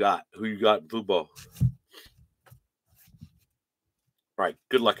 who you got? Who you got in football? All right,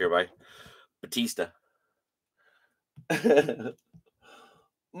 good luck, everybody. Batista.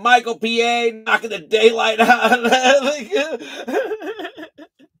 Michael P.A. knocking the daylight out.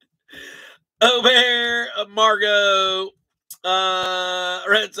 Ober, Margot,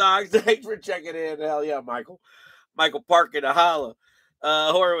 Red Sox. Thanks for checking in. Hell yeah, Michael. Michael Park in a holla.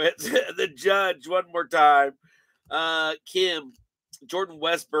 Horowitz, the judge, one more time. Kim, Jordan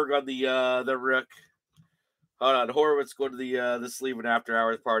Westberg on the Rook. Hold on, Horowitz going to the sleeve and after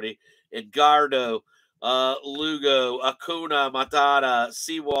hours party. Edgardo, Lugo, Acuna, Matata,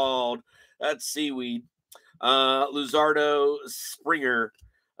 Seawald, that's Seaweed. Luzardo, Springer,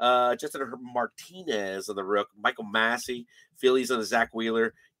 Justin Martinez on the Rook, Michael Massey, Phillies on the Zach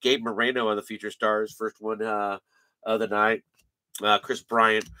Wheeler, Gabe Moreno on the Future Stars, first one of the night. Chris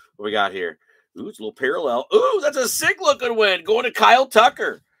Bryant, what we got here? Ooh, it's a little parallel. Ooh, that's a sick looking win. Going to Kyle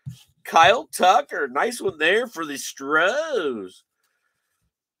Tucker. Kyle Tucker, nice one there for the Stros.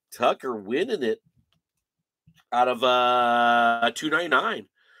 Tucker winning it out of $2.99.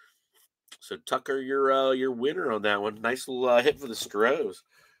 So Tucker, your winner on that one. Nice little hit for the Stros.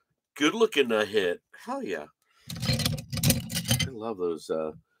 Good looking hit. Hell yeah. I love those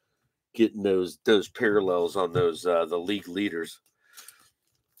getting those parallels on those the league leaders.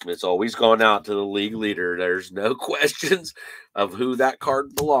 It's always gone out to the league leader. There's no questions of who that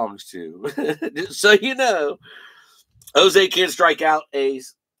card belongs to. Just so you know. Jose can't strike out.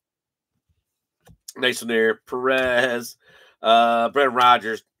 Ace. Nice one there. Perez. Brendan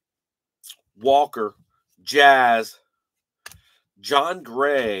Rodgers. Walker. Jazz. John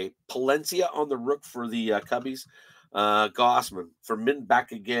Gray. Palencia on the Rook for the Cubbies. Gossman. For Min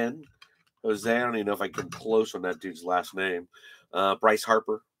back again. Jose, I don't even know if I can close on that dude's last name. Bryce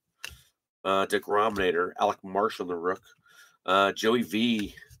Harper. Dick Rominator, Alec Marsh on the Rook, Joey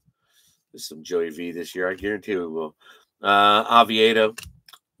V. There's some Joey V this year. I guarantee we will. Oviedo,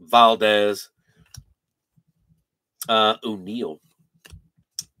 Valdez, O'Neill,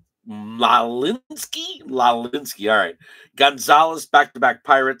 Lalinski. All right. Gonzalez, back-to-back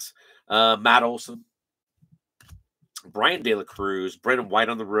Pirates, Matt Olson, Brian De La Cruz, Brandon White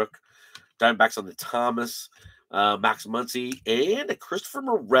on the Rook, Diamondbacks on the Thomas, Max Muncy, and a Christopher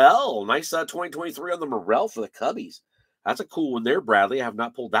Morel. Nice 2023 on the Morel for the Cubbies. That's a cool one there, Bradley. I have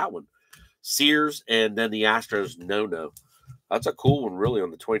not pulled that one. Sears, and then the Astros, no. That's a cool one, really, on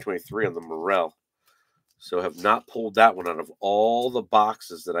the 2023 on the Morel. So have not pulled that one out of all the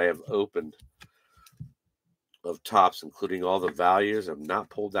boxes that I have opened of tops, including all the values. I've not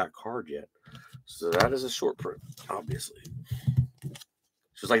pulled that card yet. So that is a short print, obviously.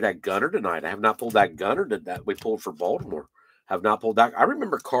 Just like that Gunner tonight. I have not pulled that Gunner that we pulled for Baltimore. Have not pulled that. I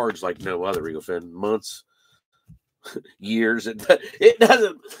remember cards like no other, Eagle Fin. Months, years. It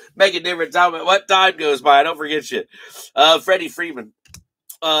doesn't make a difference what time goes by. I don't forget shit. Freddie Freeman,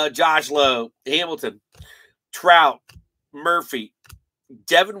 Josh Lowe, Hamilton, Trout, Murphy,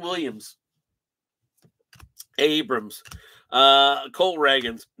 Devin Williams, Abrams, Cole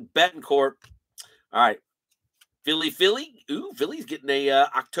Reagans, Betancourt. All right. Philly. Ooh, Philly's getting a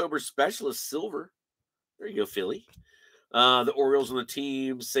October Specialist Silver. There you go, Philly. The Orioles on the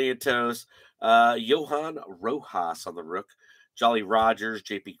team. Santos. Johan Rojas on the Rook. Jolly Rogers.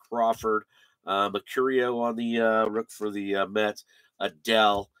 J.P. Crawford. Mercurio on the Rook for the Mets.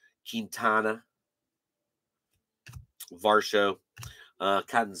 Adele. Quintana. Varsho.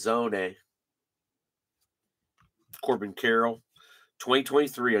 Canzone. Corbin Carroll.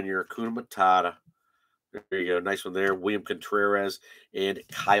 2023 on your Acuna Matata. There you go. Nice one there. William Contreras and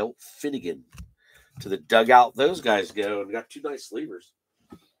Kyle Finnegan. To the dugout. Those guys go. And we got two nice sleevers.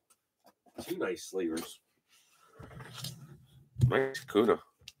 Nice Acuna.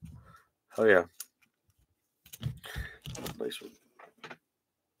 Oh, yeah. Nice one.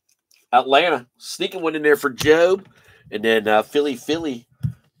 Atlanta. Sneaking one in there for Job. And then Philly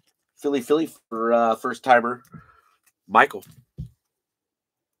for first-timer Michael.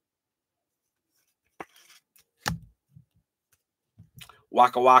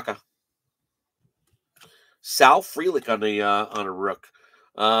 Waka Waka. Sal Frelick on a Rook.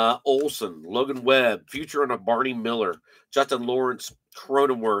 Olson, Logan Webb, future on a Barney Miller, Justin Lawrence,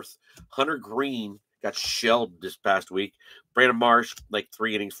 Cronenworth, Hunter Green got shelled this past week. Brandon Marsh, like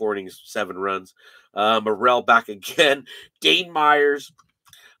 3 innings, 4 innings, 7 runs. Morel back again. Dane Myers,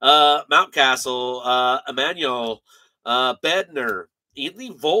 Mountcastle, Emmanuel, Bednar,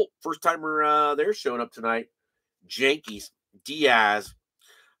 Anthony Volt, first timer they're showing up tonight. Yankees, Diaz,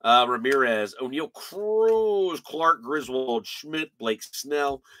 Ramirez, O'Neill Cruz, Clark Griswold, Schmidt, Blake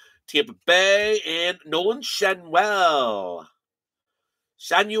Snell, Tampa Bay, and Nolan Schanuel.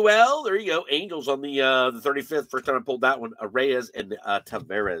 Schanuel, there you go. Angels on the 35th. First time I pulled that one. Reyes and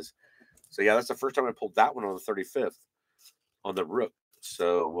Tavares. So, yeah, that's the first time I pulled that one on the 35th on the Rook.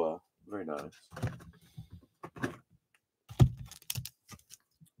 So, very nice.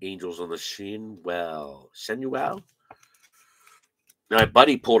 Angels on the Schanuel. My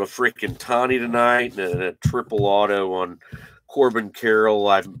buddy pulled a freaking Tawny tonight and a triple auto on Corbin Carroll.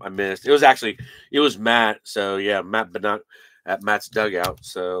 I missed. It was Matt. So, yeah, Matt, but not at Matt's dugout.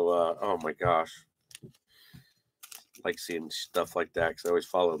 So, oh my gosh. I like seeing stuff like that because I always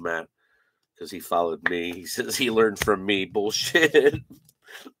follow Matt because he followed me. He says he learned from me. Bullshit.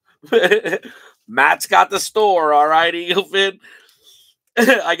 Matt's got the store. All right, Eaglefin.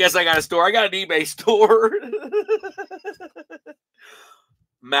 I guess I got a store. I got an eBay store.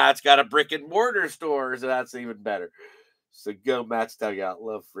 Matt's got a brick and mortar store, so that's even better. So go Matt's dugout.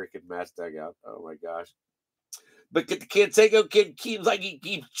 Love freaking Matt's dugout. Oh my gosh. But the Canseco kid keeps like he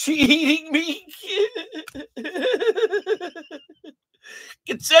keeps cheating me.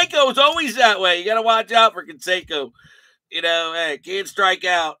 Canseco's always that way. You gotta watch out for Canseco. You know, hey, can't strike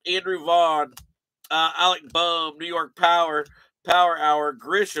out. Andrew Vaughn, Alec Boehm, New York Power Hour,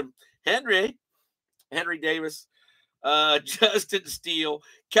 Grisham, Henry Davis, Justin Steele,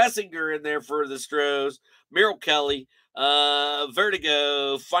 Kessinger in there for the Stros, Merrill Kelly,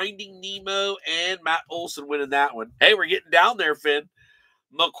 Vertigo, Finding Nemo, and Matt Olson winning that one. Hey, we're getting down there, Finn.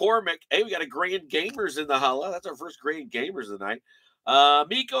 McCormick. Hey, we got a Grand Gamers in the holla. That's our first Grand Gamers of the night.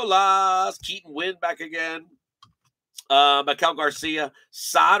 Miko Las, Keaton Wynn back again. Mikel Garcia,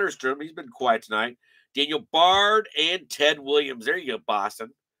 Soderstrom. He's been quiet tonight. Daniel Bard and Ted Williams. There you go,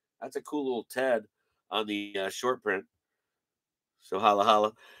 Boston. That's a cool little Ted on the short print. So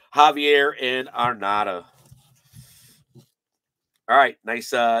holla. Javier and Arnada. All right,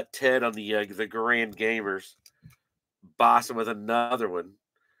 nice Ted on the Grand Gamers. Boston with another one.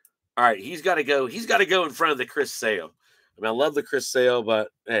 All right, he's got to go. He's got to go in front of the Chris Sale. I mean, I love the Chris Sale, but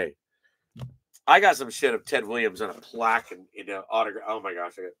hey, I got some shit of Ted Williams on a plaque and autograph. Oh my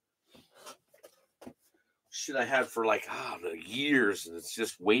gosh, shit I had for like years, and it's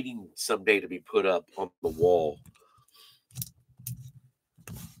just waiting someday to be put up on the wall.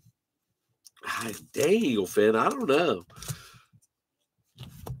 Dang, Eagle Finn, I don't know.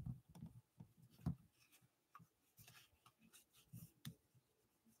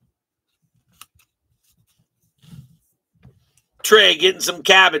 Trey getting some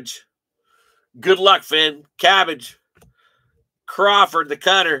cabbage. Good luck, Finn. Cabbage. Crawford, the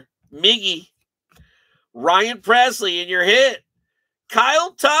cutter. Miggy. Ryan Presley in your hit.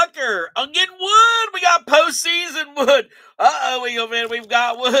 Kyle Tucker. I'm getting wood. We got postseason wood. Uh-oh, Eagle Finn. We've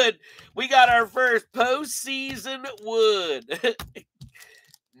got wood. We got our first postseason wood.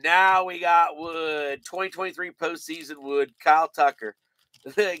 Now we got wood. 2023 postseason wood. Kyle Tucker.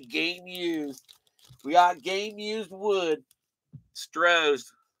 Game used. We got game used wood.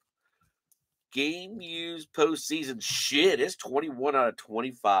 Stros. Game used postseason. Shit, it's 21 out of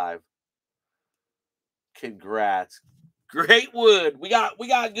 25. Congrats. Great wood. We got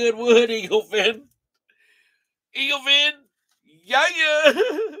good wood, Eagle Finn. Eagle Finn. Yeah.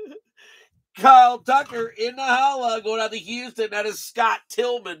 Kyle Tucker in the holla going out to Houston. That is Scott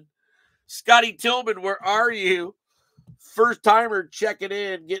Tillman. Scotty Tillman, where are you? First timer checking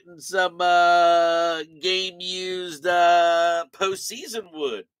in, getting some game used postseason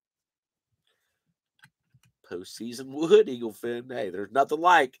wood. Postseason wood, Eagle Finn. Hey, there's nothing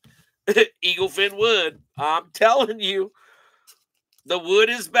like Eagle Finn wood. I'm telling you, the wood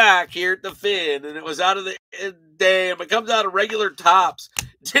is back here at the Finn, and it was out of the damn. It comes out of regular tops. It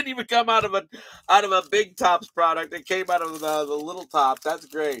didn't even come out of a big tops product. It came out of the little tops. That's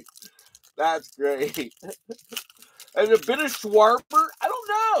great. That's great. And a bit of Schwarber? I don't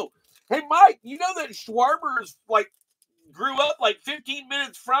know. Hey, Mike, you know that Schwarber is grew up 15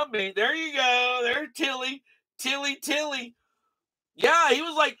 minutes from me. There you go. There's Tilly. Yeah,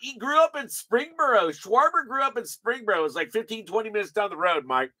 he grew up in Springboro. Schwarber grew up in Springboro. It's 15, 20 minutes down the road,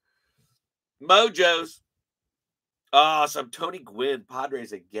 Mike. Mojos. Oh, some Tony Gwynn.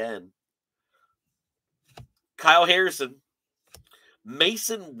 Padres again. Kyle Harrison.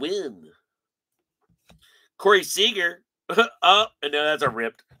 Mason Wynn. Corey Seager. Oh, no, that's a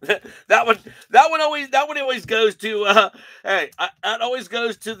ripped. that one always goes to it always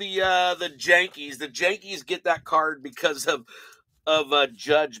goes to the Yankees. The Yankees get that card because of of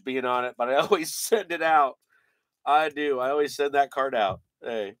Judge being on it, but I always send it out. I do. I always send that card out.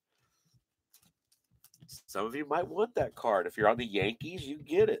 Hey, some of you might want that card. If you're on the Yankees, you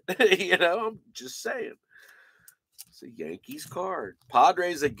get it. You know, I'm just saying. It's a Yankees card.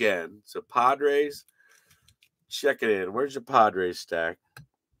 Padres again. So Padres, check it in. Where's your Padres stack?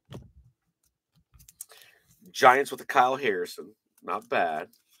 Giants with a Kyle Harrison. Not bad.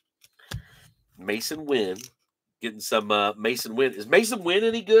 Mason Wynn. Getting some Mason Wynn. Is Mason Wynn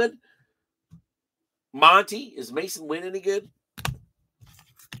any good? Monty, is Mason Wynn any good?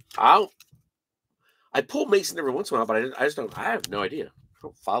 I pull Mason every once in a while, but I just don't. I have no idea. I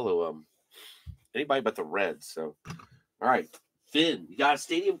don't follow anybody but the Reds. So, all right, Finn, you got a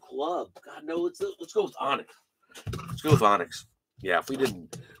Stadium Club. God no, let's go with Onyx. Let's go with Onyx. Yeah, if we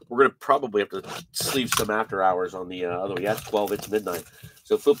didn't, we're gonna probably have to sleeve some after hours on the other one. Yeah, it's 12. It's midnight.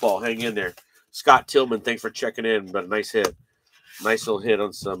 So football, hang in there. Scott Tillman, thanks for checking in. But a nice hit, nice little hit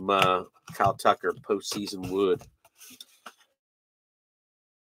on some Kyle Tucker postseason wood.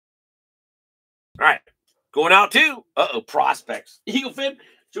 All right, going out to prospects. Eagle Fin,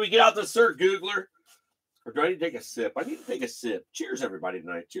 should we get out the Sir Googler? Or do I need to take a sip? I need to take a sip. Cheers, everybody,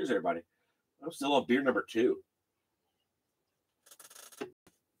 tonight. Cheers, everybody. I'm still on beer number 2. A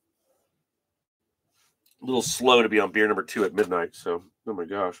little slow to be on beer number 2 at midnight, so, oh my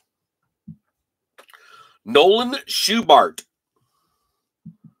gosh. Nolan Schubart.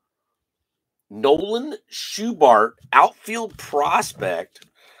 Nolan Schubart, outfield prospect.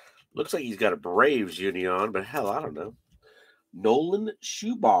 Looks like he's got a Braves uni on, but hell, I don't know. Nolan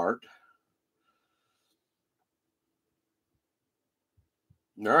Schubart.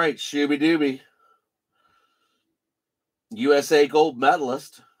 All right, Shooby Dooby. USA gold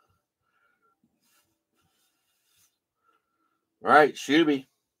medalist. All right, Shooby.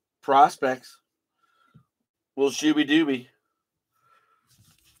 Prospects. Well, Shooby Dooby.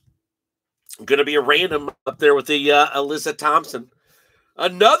 Going to be a random up there with the Alyssa Thompson.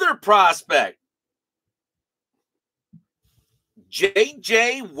 Another prospect.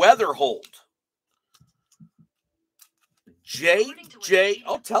 J.J. Weatherholt. J.J.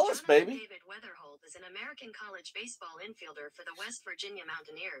 Oh, tell us, baby. David Weatherholt is an American college baseball infielder for the West Virginia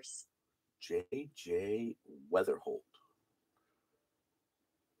Mountaineers. J.J. Weatherholt.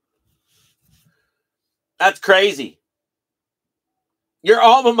 That's crazy. Your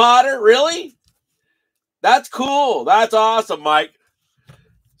alma mater? Really? That's cool. That's awesome, Mike.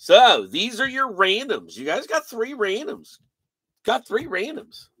 So, these are your randoms. You guys got 3 randoms. Got 3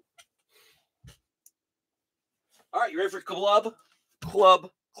 randoms. All right, you ready for club? Club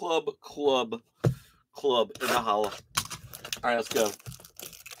in the holla. All right, let's go.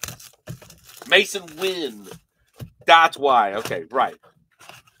 Mason Wynn. That's why. Okay, right.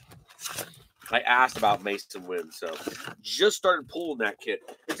 I asked about Mason Wynn, so just started pulling that kid.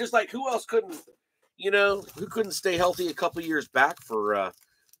 It's just like, who else couldn't, who couldn't stay healthy a couple years back for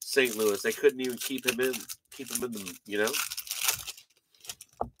St. Louis? They couldn't even keep him in the,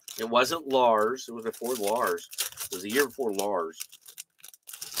 It wasn't Lars. It was before Lars. It was the year before Lars.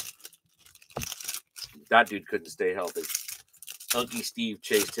 That dude couldn't stay healthy. Unky Steve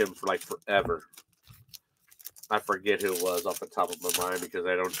chased him for like forever. I forget who it was off the top of my mind because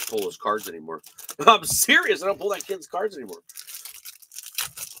I don't pull his cards anymore. I'm serious. I don't pull that kid's cards anymore.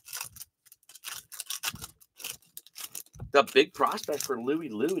 The big prospect for Louis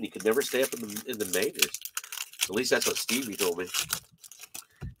Lou, and he could never stay up in the majors. At least that's what Stevie told me.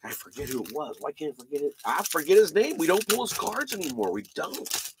 I forget who it was. Why can't I forget it? I forget his name. We don't pull his cards anymore. We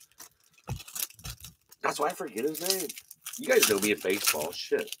don't. That's why I forget his name. You guys know me in baseball.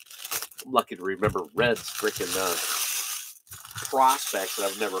 Shit. I'm lucky to remember Red's freaking prospects that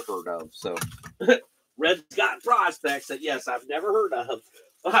I've never heard of. So, Red's got prospects that, yes, I've never heard of.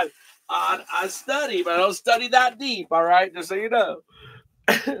 I study, but I don't study that deep, all right? Just so you know.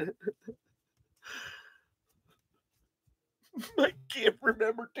 I can't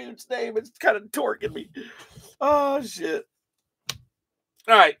remember dude's name. It's kind of torquing me. Oh, shit.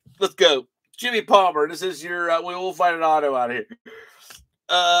 All right, let's go. Jimmy Palmer, this is your, we'll find an auto out of here.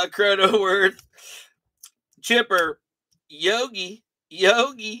 Chrono Chipper, Yogi,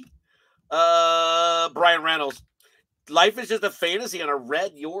 Brian Reynolds. Life is just a fantasy on a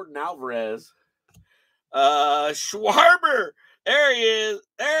red Jordan Alvarez. Schwarber, there he is.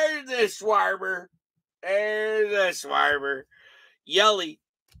 There's the Schwarber. There's the Schwarber. Yelly,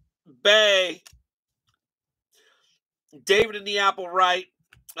 Bay, David in the apple right.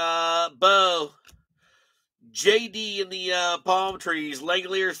 Bo. JD in the palm trees.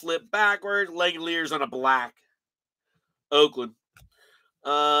 Langoliers flip backwards. Langoliers on a black. Oakland.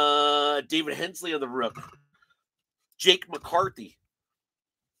 David Hensley on the rook. Jake McCarthy.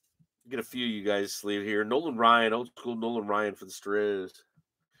 Get a few of you guys sleeve here. Nolan Ryan, old school Nolan Ryan for the Stros.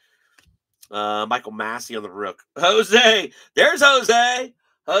 Michael Massey on the rook. Jose, there's Jose.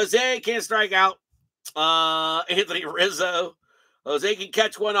 Jose can't strike out. Anthony Rizzo. Jose can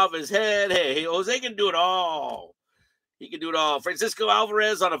catch one off his head. Hey, Jose can do it all. He can do it all. Francisco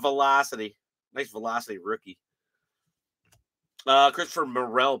Alvarez on a velocity. Nice velocity rookie. Christopher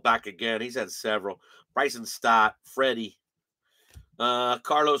Morel back again. He's had several. Bryson Stott, Freddie.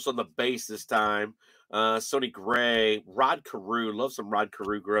 Carlos on the base this time. Sonny Gray, Rod Carew. Love some Rod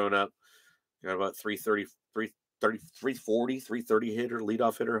Carew growing up. Got about 330, 340, 330 hitter,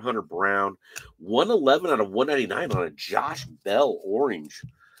 leadoff hitter. Hunter Brown. 111 out of 199 on a Josh Bell orange.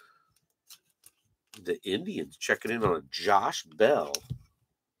 The Indians checking in on a Josh Bell.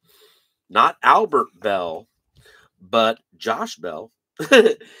 Not Albert Bell, but Josh Bell.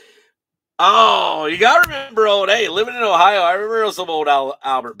 Oh, you got to remember old, hey, living in Ohio, I remember some old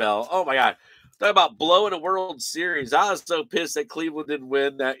Albert Bell. Oh, my God. Talk about blowing a World Series. I was so pissed that Cleveland didn't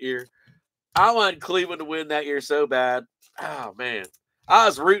win that year. I wanted Cleveland to win that year so bad. Oh, man. I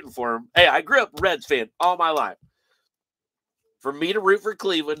was rooting for him. Hey, I grew up a Reds fan all my life. For me to root for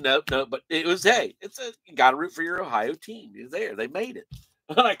Cleveland, no, but it was, hey, you got to root for your Ohio team. You're there. They made it.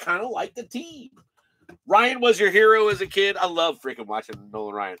 And I kind of like the team. Ryan was your hero as a kid. I love freaking watching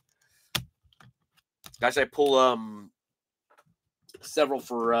Nolan Ryan. Guys, I pull several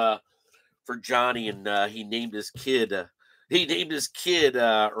for Johnny, and he named his kid. Right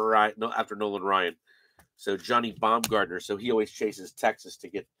after Nolan Ryan. So Johnny Baumgartner. So he always chases Texas to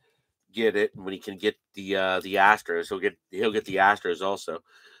get it, and when he can get the Astros, he'll get the Astros also.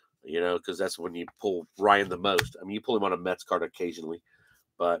 You know, because that's when you pull Ryan the most. I mean, you pull him on a Mets card occasionally,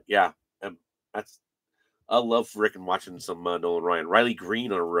 but yeah, I love freaking watching some Nolan Ryan. Riley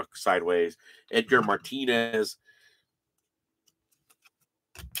Green on a rook sideways. Edgar Martinez.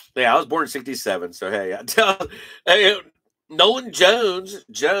 Yeah, I was born in 1967, so hey, Nolan Jones,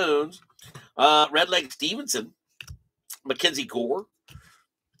 Redleg Stevenson, Mackenzie Gore,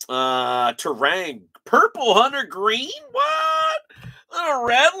 Terang, Purple Hunter Green. What? Little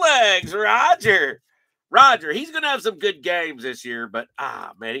Redlegs, Roger, he's gonna have some good games this year, but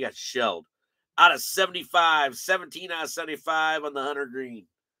man, he got shelled. Out of 75, 17 out of 75 on the Hunter Green.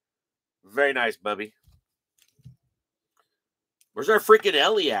 Very nice, Bubby. Where's our freaking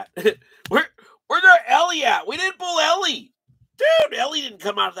Ellie at? Where's our Ellie at? We didn't pull Ellie. Dude, Ellie didn't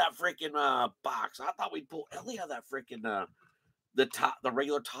come out of that freaking box. I thought we'd pull Ellie out of that freaking the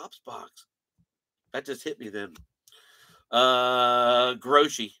regular Tops box. That just hit me then.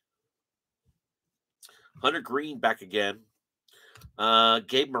 Groshi. Hunter Green back again.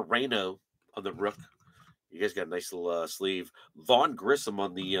 Gabe Moreno on the rook. You guys got a nice little sleeve. Vaughn Grissom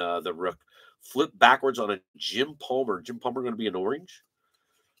on the rook. Flip backwards on a Jim Palmer. Jim Palmer going to be an orange.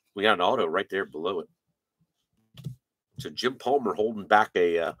 We got an auto right there below it. So Jim Palmer holding back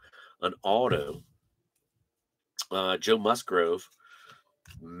an auto. Joe Musgrove.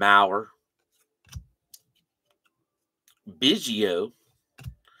 Mauer. Biggio.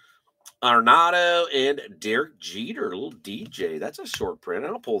 Arnado and Derek Jeter. A little DJ. That's a short print. I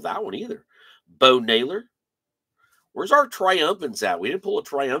don't pull that one either. Bo Naylor. Where's our triumphants at? We didn't pull a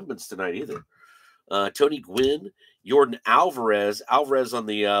triumphants tonight either. Tony Gwynn, Jordan Alvarez. Alvarez on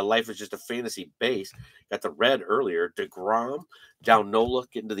the Life is Just a Fantasy base. Got the red earlier. DeGrom, down Nola,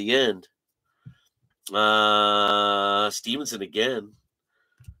 getting to the end. Stevenson again.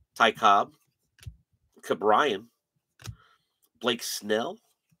 Ty Cobb. Cabrian. Blake Snell.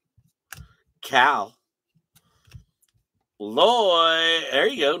 Cal. Loy. There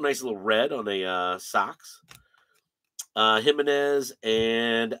you go. Nice little red on a Sox. Jimenez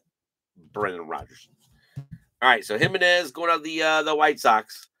and Brendan Rodgers. All right, so Jimenez going out the White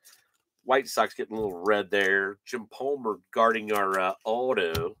Sox. White Sox getting a little red there. Jim Palmer guarding our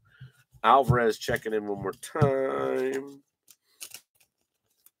auto. Alvarez checking in one more time.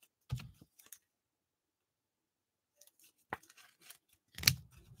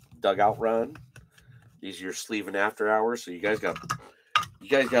 Dugout run. These are your sleeve and after hours. So you guys got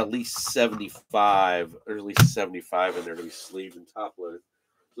at least 75, or at least 75 in there to be sleeved and top loaded.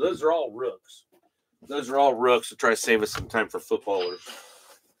 So those are all rooks. Those are all rooks to try to save us some time for footballers.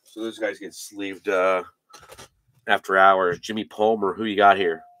 So those guys get sleeved after hours. Jimmy Palmer, who you got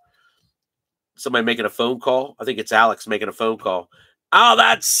here? Somebody making a phone call? I think it's Alex making a phone call. Oh,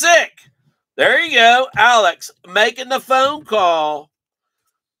 that's sick. There you go. Alex making the phone call.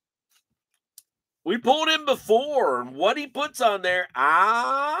 We pulled him before, and what he puts on there,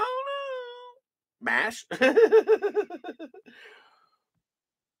 I don't know. Mash.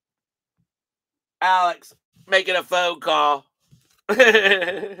 Alex Making a phone call.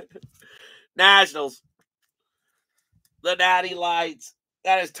 Nationals. The Natty Lights.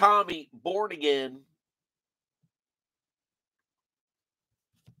 That is Tommy, born again.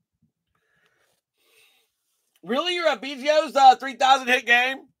 Really? You're at BGO's 3,000 hit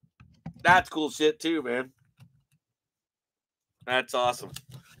game? That's cool shit too, man. That's awesome.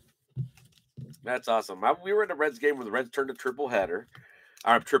 That's awesome. We were in a Reds game where the Reds turned a triple header.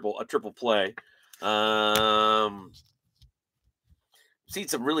 Or a triple play. Seen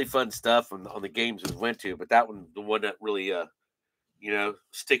some really fun stuff on the games we went to, but that one, the one that really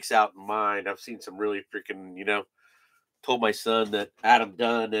sticks out in mind. I've seen some really freaking, told my son that Adam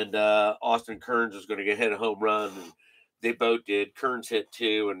Dunn and Austin Kearns was going to get hit a home run, and they both did. Kearns hit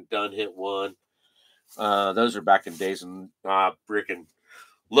 2 and Dunn hit 1. Those are back in days, and freaking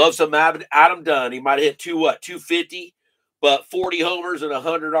love some Adam Dunn. He might have hit 250, but 40 homers and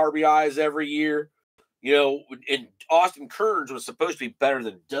 100 RBIs every year. And Austin Kearns was supposed to be better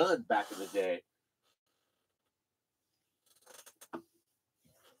than Dunn back in the day.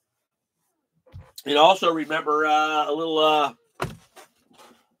 And also remember a little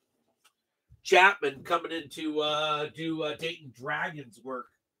Chapman coming in to do Dayton Dragons work.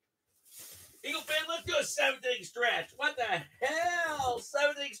 Eagle fan, let's do a 7th inning stretch. What the hell?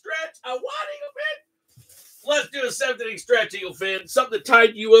 7th inning stretch? A what, Eagle fan? Let's do a 7th inning stretch, Eagle fan. Something to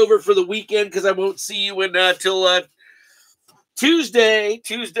tide you over for the weekend because I won't see you until Tuesday,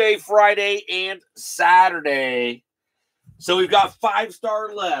 Friday, and Saturday. So we've got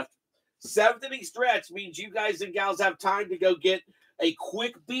 5-star left. 7th inning stretch means you guys and gals have time to go get a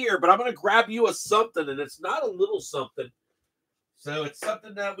quick beer, but I'm going to grab you a something, and it's not a little something. So it's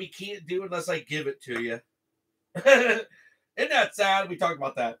something that we can't do unless I give it to you. Isn't that sad? We talked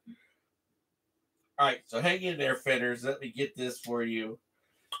about that. All right, so hang in there, Fenders. Let me get this for you.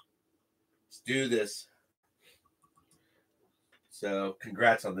 Let's do this. So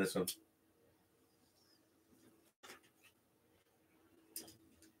congrats on this one.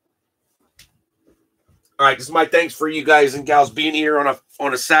 All right, this is my thanks for you guys and gals being here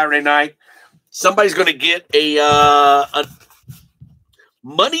on a Saturday night. Somebody's going to get a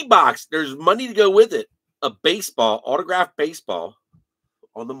money box. There's money to go with it. A baseball, autographed baseball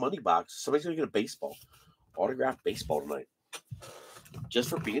on the money box. Somebody's going to get a baseball, autographed baseball tonight. Just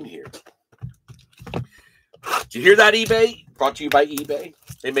for being here. Did you hear that, eBay? Brought to you by eBay.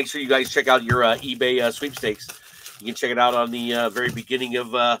 And make sure you guys check out your eBay sweepstakes. You can check it out on the very beginning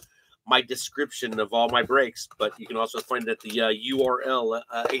of my description of all my breaks. But you can also find it at the URL,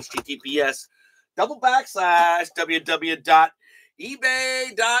 https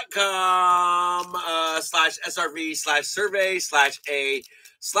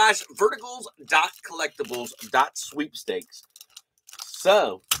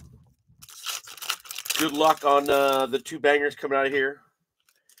So, good luck on the 2 bangers coming out of here.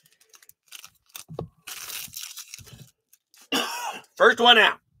 First one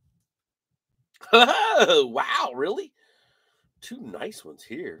out. Wow, really? 2 nice ones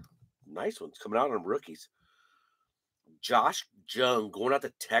here. Nice ones coming out on rookies. Josh Jung going out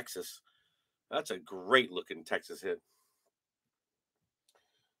to Texas. That's a great looking Texas hit.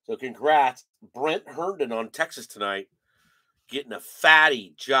 So congrats, Brent Herndon on Texas tonight. Getting a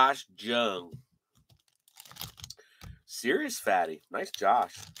fatty Josh Jung. Serious fatty. Nice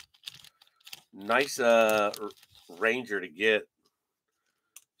Josh. Nice Ranger to get.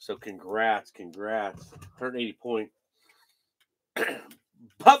 So congrats. 180 point.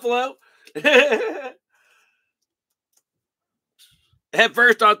 Buffalo. Head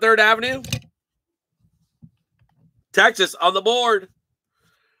first on 3rd Avenue. Texas on the board.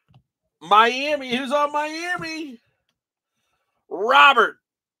 Miami. Who's on Miami? Robert.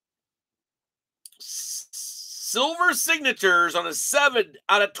 Silver signatures on a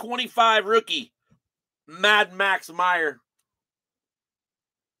 7/25 rookie. Mad Max Meyer.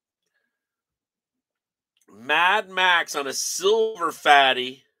 Mad Max on a silver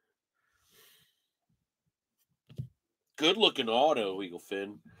fatty. Good looking auto, Eagle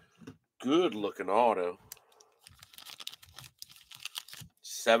Fin. Good looking auto.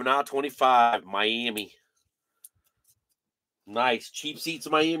 7/25, Miami. Nice. Cheap seats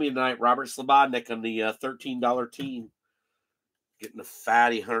in Miami tonight. Robert Slobodnik on the $13 team. Getting a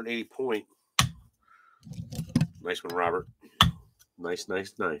fatty 180 point. Nice one, Robert. Nice.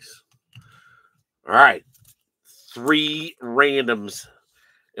 All right. 3 randoms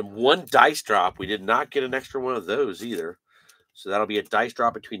and 1 dice drop. We did not get an extra one of those either. So that'll be a dice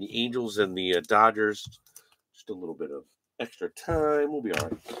drop between the Angels and the Dodgers. Just a little bit of extra time. We'll be all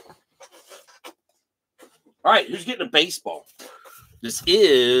right. All right, who's getting a baseball? This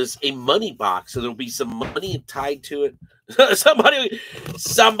is a money box, so there'll be some money tied to it. somebody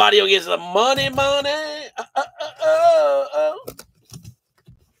will get some money.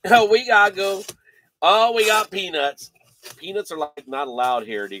 Oh, we gotta go. Oh, we got peanuts. Peanuts are like not allowed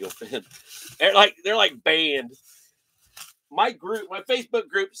here at Eagle Fin. They're like banned. My Facebook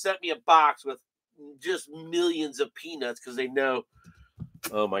group sent me a box with just millions of peanuts because they know.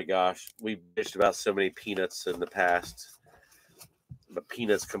 Oh my gosh, we bitched about so many peanuts in the past. The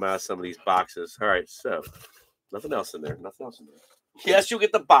peanuts come out of some of these boxes. All right, so nothing else in there. Nothing else in there. Yes, you'll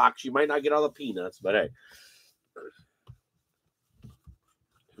get the box. You might not get all the peanuts, but hey.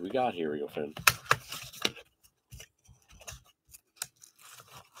 Who we got here, Eagle Fin?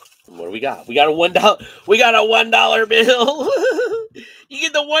 What do we got? We got a $1. We got a $1 bill. You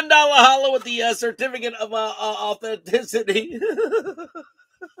get the $1 hollow with the certificate of authenticity.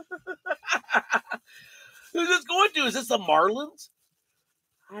 Who's this going to? Is this the Marlins?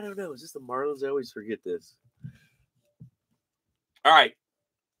 I don't know. Is this the Marlins? I always forget this. All right.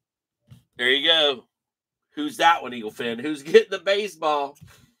 There you go. Who's that one, Eagle Fin? Who's getting the baseball?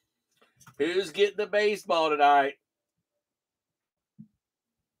 Who's getting the baseball tonight?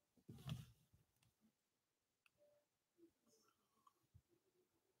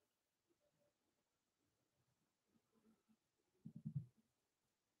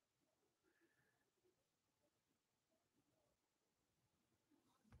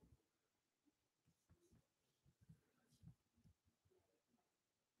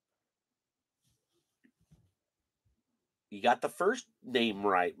 You got the first name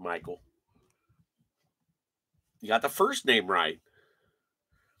right, Michael. You got the first name right.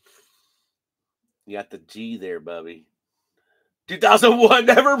 You got the G there, Bubby. 2001,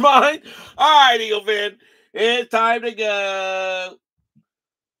 never mind. All right, Eagle Fin. It's time to go.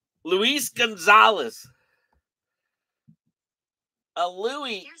 Luis Gonzalez.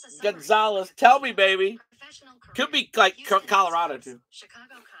 Louis Gonzalez. Tell me, baby. Could be like Colorado, too.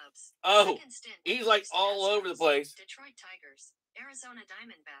 Chicago Cubs. Oh, he's like all over the place. Detroit Tigers. Arizona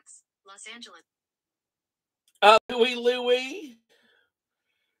Diamondbacks. Los Angeles. Louis.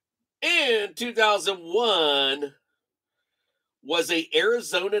 In 2001 was a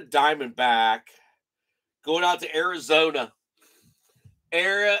Arizona Diamondback going out to Arizona.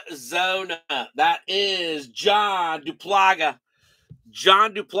 That is John Duplaga.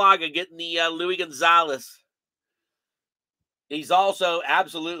 John Duplaga getting the Louis Gonzalez. He's also,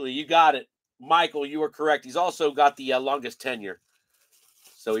 absolutely, you got it. Michael, you were correct. He's also got the longest tenure.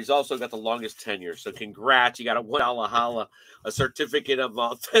 So he's also got the longest tenure. So congrats. You got a $1 holla, a certificate of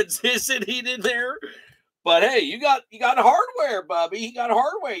authenticity in there. But hey, you got hardware, Bubby. You got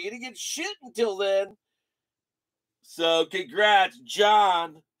hardware. You didn't get shit until then. So congrats,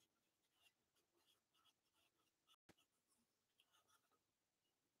 John.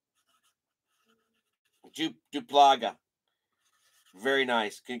 Duplaga. Very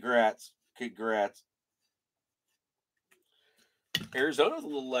nice. Congrats. Arizona's a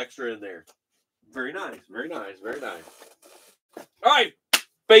little extra in there. Very nice. All right,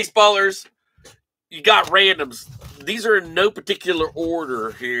 baseballers. You got randoms. These are in no particular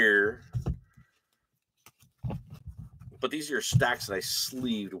order here. But these are your stacks that I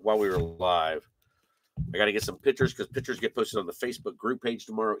sleeved while we were live. I got to get some pictures because pictures get posted on the Facebook group page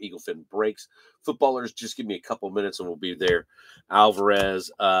tomorrow. Eagle Fin Breaks. Footballers, just give me a couple minutes and we'll be there.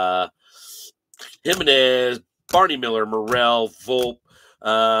 Alvarez, Jimenez, Barney Miller, Morrell, Volpe,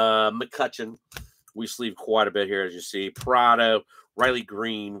 McCutcheon. We sleeve quite a bit here, as you see. Prado, Riley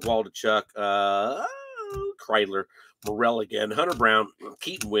Green, Waldachuk, Kreidler, Morrell again, Hunter Brown,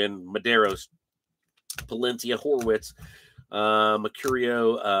 Keaton Wynn, Maderos, Palencia, Horwitz,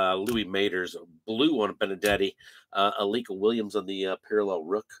 Mercurio, Louis Maders, blue on Benedetti, Alika Williams on the parallel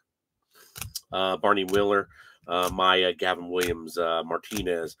rook, Barney Wheeler, Maya, Gavin Williams,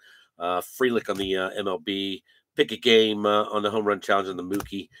 Martinez, Freelick on the MLB, Pick a Game on the home run challenge on the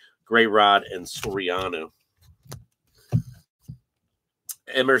Mookie, Gray Rod, and Soriano.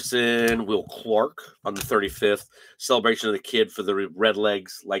 Emerson, Will Clark on the 35th. Celebration of the Kid for the Red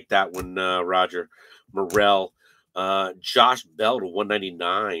Legs. Like that one, Roger. Morrell. Josh Bell to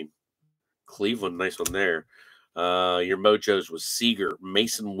 199. Cleveland, nice one there. Your Mojos was Seager,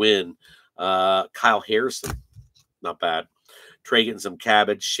 Mason Wynn, Kyle Harrison. Not bad. Trey getting some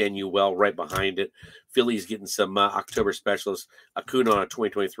Cabbage. Shanuel right behind it. Philly's getting some October specialists. Acuna on a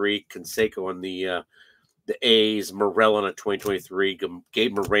 2023. Canseco on the A's. Morrell on a 2023.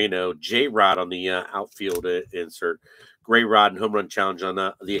 Gabe Moreno. J-Rod on the outfield insert. Gray Rod and home run challenge on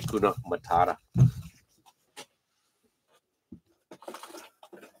the Acuna Matata.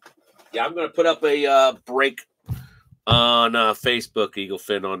 Yeah, I'm going to put up a break on Facebook,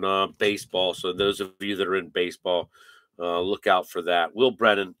 Eaglefin, on baseball. So those of you that are in baseball, look out for that. Will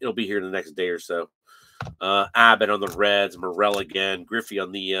Brennan, it'll be here in the next day or so. Abbott on the Reds, Morel again, Griffey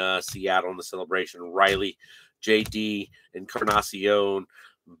on the Seattle on the celebration, Riley, JD, Encarnacion,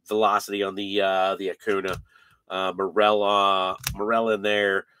 Velocity on the Acuna, Morel in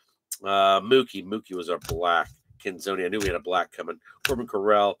there, Mookie was our black. Kenzoni, I knew we had a black coming. Corbin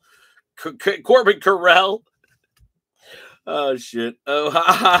Carell. Oh shit!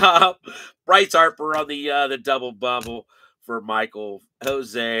 Oh, Bryce Harper on the double bubble for Michael,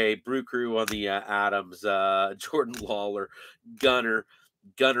 Jose, Brew Crew on the Adams, Jordan Lawler, Gunner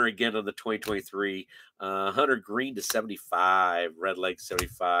again on the 2023, Hunter Green to 75, Red Leg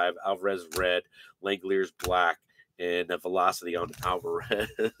 75, Alvarez red, Langlier's black, and Velocity on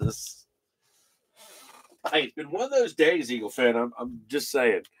Alvarez. Hey, it's been one of those days, Eagle fan. I'm just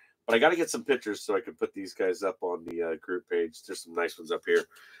saying. But I got to get some pictures so I can put these guys up on the group page. There's some nice ones up here.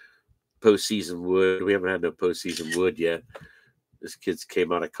 Postseason Wood. We haven't had no postseason Wood yet. This kid's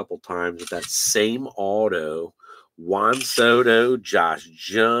came out a couple times with that same auto. Juan Soto, Josh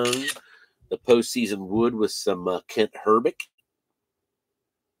Jung. The postseason Wood with some Kent Herbick.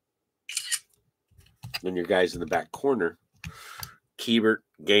 Then your guys in the back corner. Kiebert,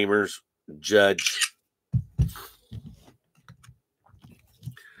 Gamers, Judge.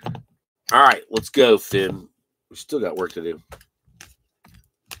 All right, let's go, Finn. We still got work to do.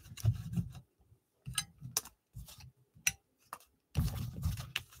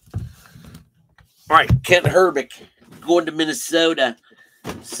 All right, Kent Herbick going to Minnesota.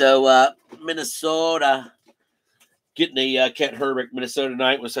 So, Minnesota getting a Kent Herbick Minnesota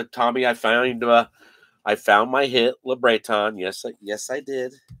tonight was Tommy. I found my hit, LeBreton. Yes, I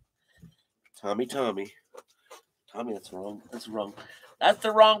did. Tommy, that's wrong. That's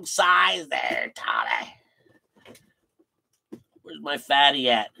the wrong size there, Tommy. Where's my fatty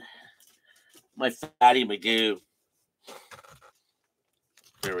at? My Fatty Magoo.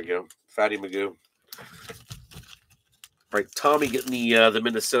 There we go. Fatty Magoo. All right, Tommy getting the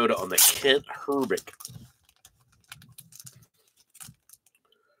Minnesota on the Kent Herbick.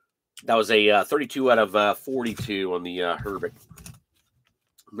 That was a 32 out of 42 on the Herbick.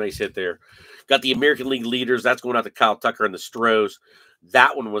 Nice hit there. Got the American League leaders. That's going out to Kyle Tucker and the Stros.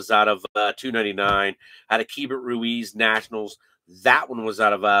 That one was out of $2.99. Had a Keibert Ruiz Nationals. That one was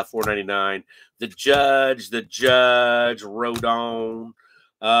out of $4.99. The Judge, Rodon,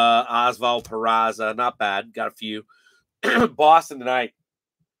 Oswald Peraza. Not bad. Got a few. Boston tonight.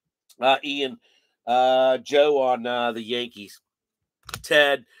 Ian, Joe on the Yankees.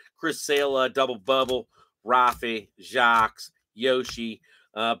 Ted, Chris Sale, double bubble. Rafi, Jacques, Yoshi,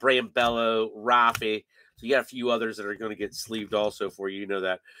 Brian Bello, Rafi. So you got a few others that are going to get sleeved also for you. You know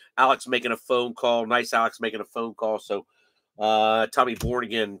that. Alex making a phone call. Nice Alex making a phone call. So Tommy Born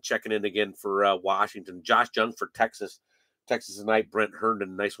again checking in again for Washington. Josh Jung for Texas. Texas tonight. Brent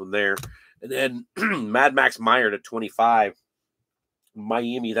Herndon. Nice one there. And then Mad Max Meyer to 25.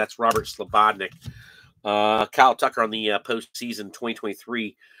 Miami. That's Robert Slobodnik. Kyle Tucker on the postseason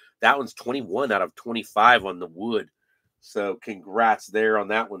 2023. That one's 21 out of 25 on the Wood. So congrats there on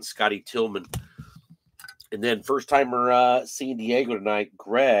that one, Scotty Tillman. And then first timer San Diego tonight,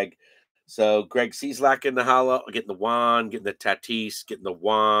 Greg. So Greg Cieslak in the holla, getting the Juan, getting the Tatis, getting the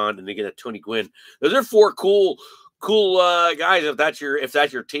Juan, and then get a Tony Gwynn. Those are four cool guys. If that's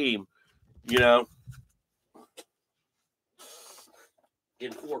your team, you know.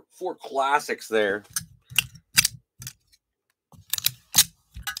 In four classics there.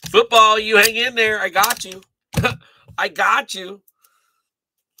 Football, you hang in there. I got you. I got you.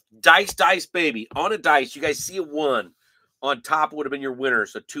 Dice, baby. On a dice, you guys see a 1. On top would have been your winner.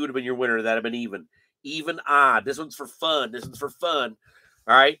 So 2 would have been your winner. That would have been even. Even odd. This one's for fun.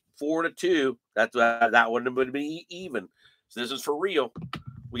 All right. 4 to 2. That wouldn't have been even. So this is for real.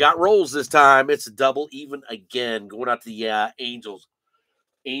 We got rolls this time. It's a double even again. Going out to the Angels.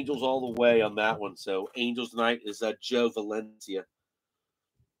 Angels all the way on that one. So Angels tonight is Joe Valencia.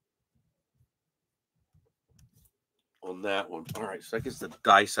 On that one. All right, so that gets the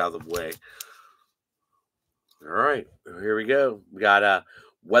dice out of the way. All right, here we go. We got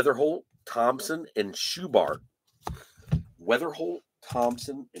Weatherholt, Thompson, and Schubart. Weatherholt,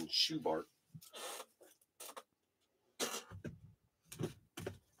 Thompson, and Schubart.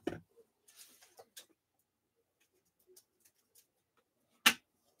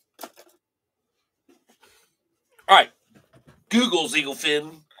 All right, Google's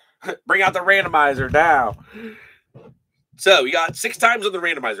Eaglefin. Bring out the randomizer now. So we got 6 times on the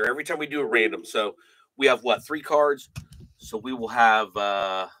randomizer every time we do a random. So we have what, 3 cards? So we will have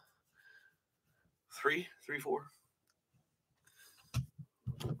 3, 4.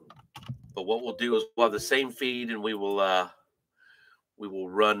 But what we'll do is we'll have the same feed, and we will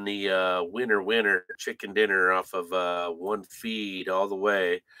run the winner chicken dinner off of one feed all the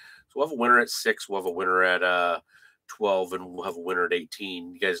way. So we'll have a winner at 6, we'll have a winner at 12, and we'll have a winner at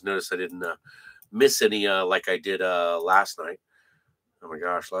 18. You guys notice I didn't miss any like I did last night. Oh my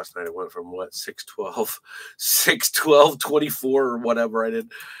gosh, last night it went from what, 6-12, 6-12, 24 or whatever I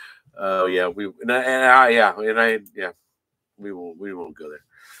did. Oh yeah, we won't go there.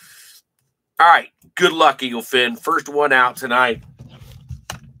 All right, good luck, Eagle Fin. First one out tonight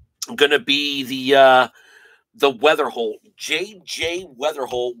gonna be the Weatherholt, JJ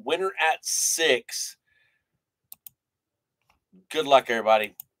Weatherholt, winner at 6. Good luck,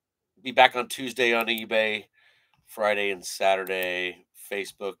 everybody. Be back on Tuesday on eBay, Friday and Saturday,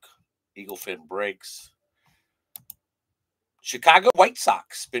 Facebook, Eagle Fin Breaks. Chicago White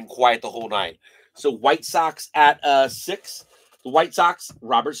Sox been quiet the whole night. So White Sox at 6. The White Sox,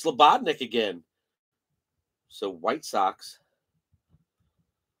 Robert Slobodnik again. So White Sox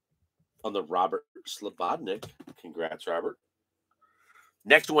on the Robert Slobodnik. Congrats, Robert.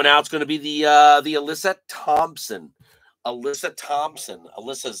 Next one out is going to be the Alyssa Thompson. Alyssa Thompson.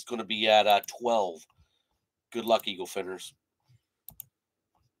 Alyssa's going to be at 12. Good luck, Eagle Finners.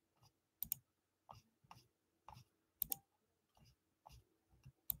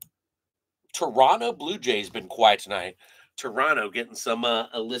 Toronto Blue Jays been quiet tonight. Toronto getting some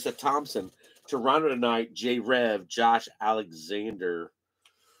Alyssa Thompson. Toronto tonight, J. Rev, Josh Alexander.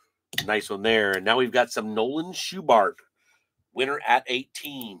 Nice one there. And now we've got some Nolan Schubart. Winner at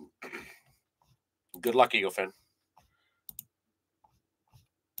 18. Good luck, Eagle Fin.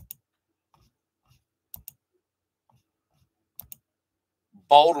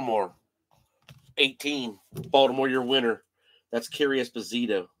 Baltimore, 18. Baltimore, your winner. That's Kerry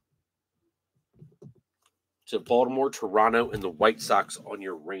Esposito. So Baltimore, Toronto, and the White Sox on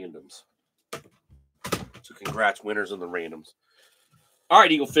your randoms. So congrats, winners on the randoms. All right,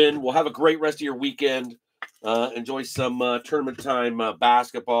 Eagle Fin, we'll have a great rest of your weekend. Enjoy some tournament time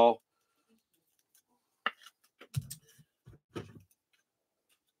basketball.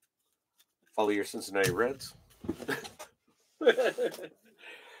 Follow your Cincinnati Reds.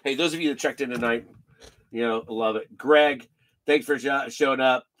 Hey, those of you that checked in tonight, love it. Greg, thanks for showing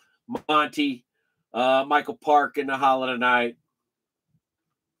up. Monty, Michael Park in the holla tonight.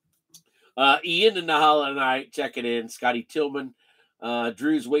 Ian in the holla tonight, checking in. Scotty Tillman.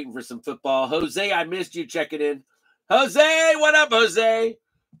 Drew's waiting for some football. Jose, I missed you checking in. Jose, what up, Jose?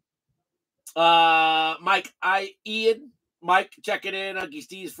 Mike checking in. Uncle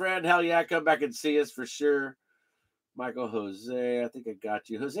Steve's friend. Hell yeah, come back and see us for sure. Michael, Jose, I think I got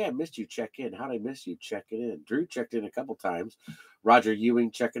you. Jose, I missed you. Check in. How'd I miss you checking in? Drew checked in a couple times. Roger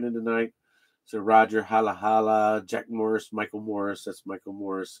Ewing checking in tonight. So Roger, holla. Jack Morris, Michael Morris. That's Michael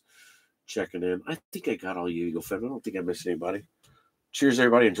Morris checking in. I think I got all you, Eagle Fan. I don't think I missed anybody. Cheers,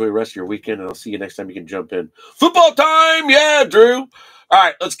 everybody. Enjoy the rest of your weekend, and I'll see you next time you can jump in. Football time! Yeah, Drew. All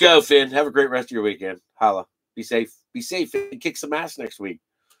right, let's go, Finn. Have a great rest of your weekend. Holla. Be safe. Be safe and kick some ass next week.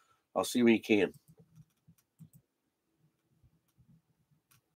 I'll see you when you can.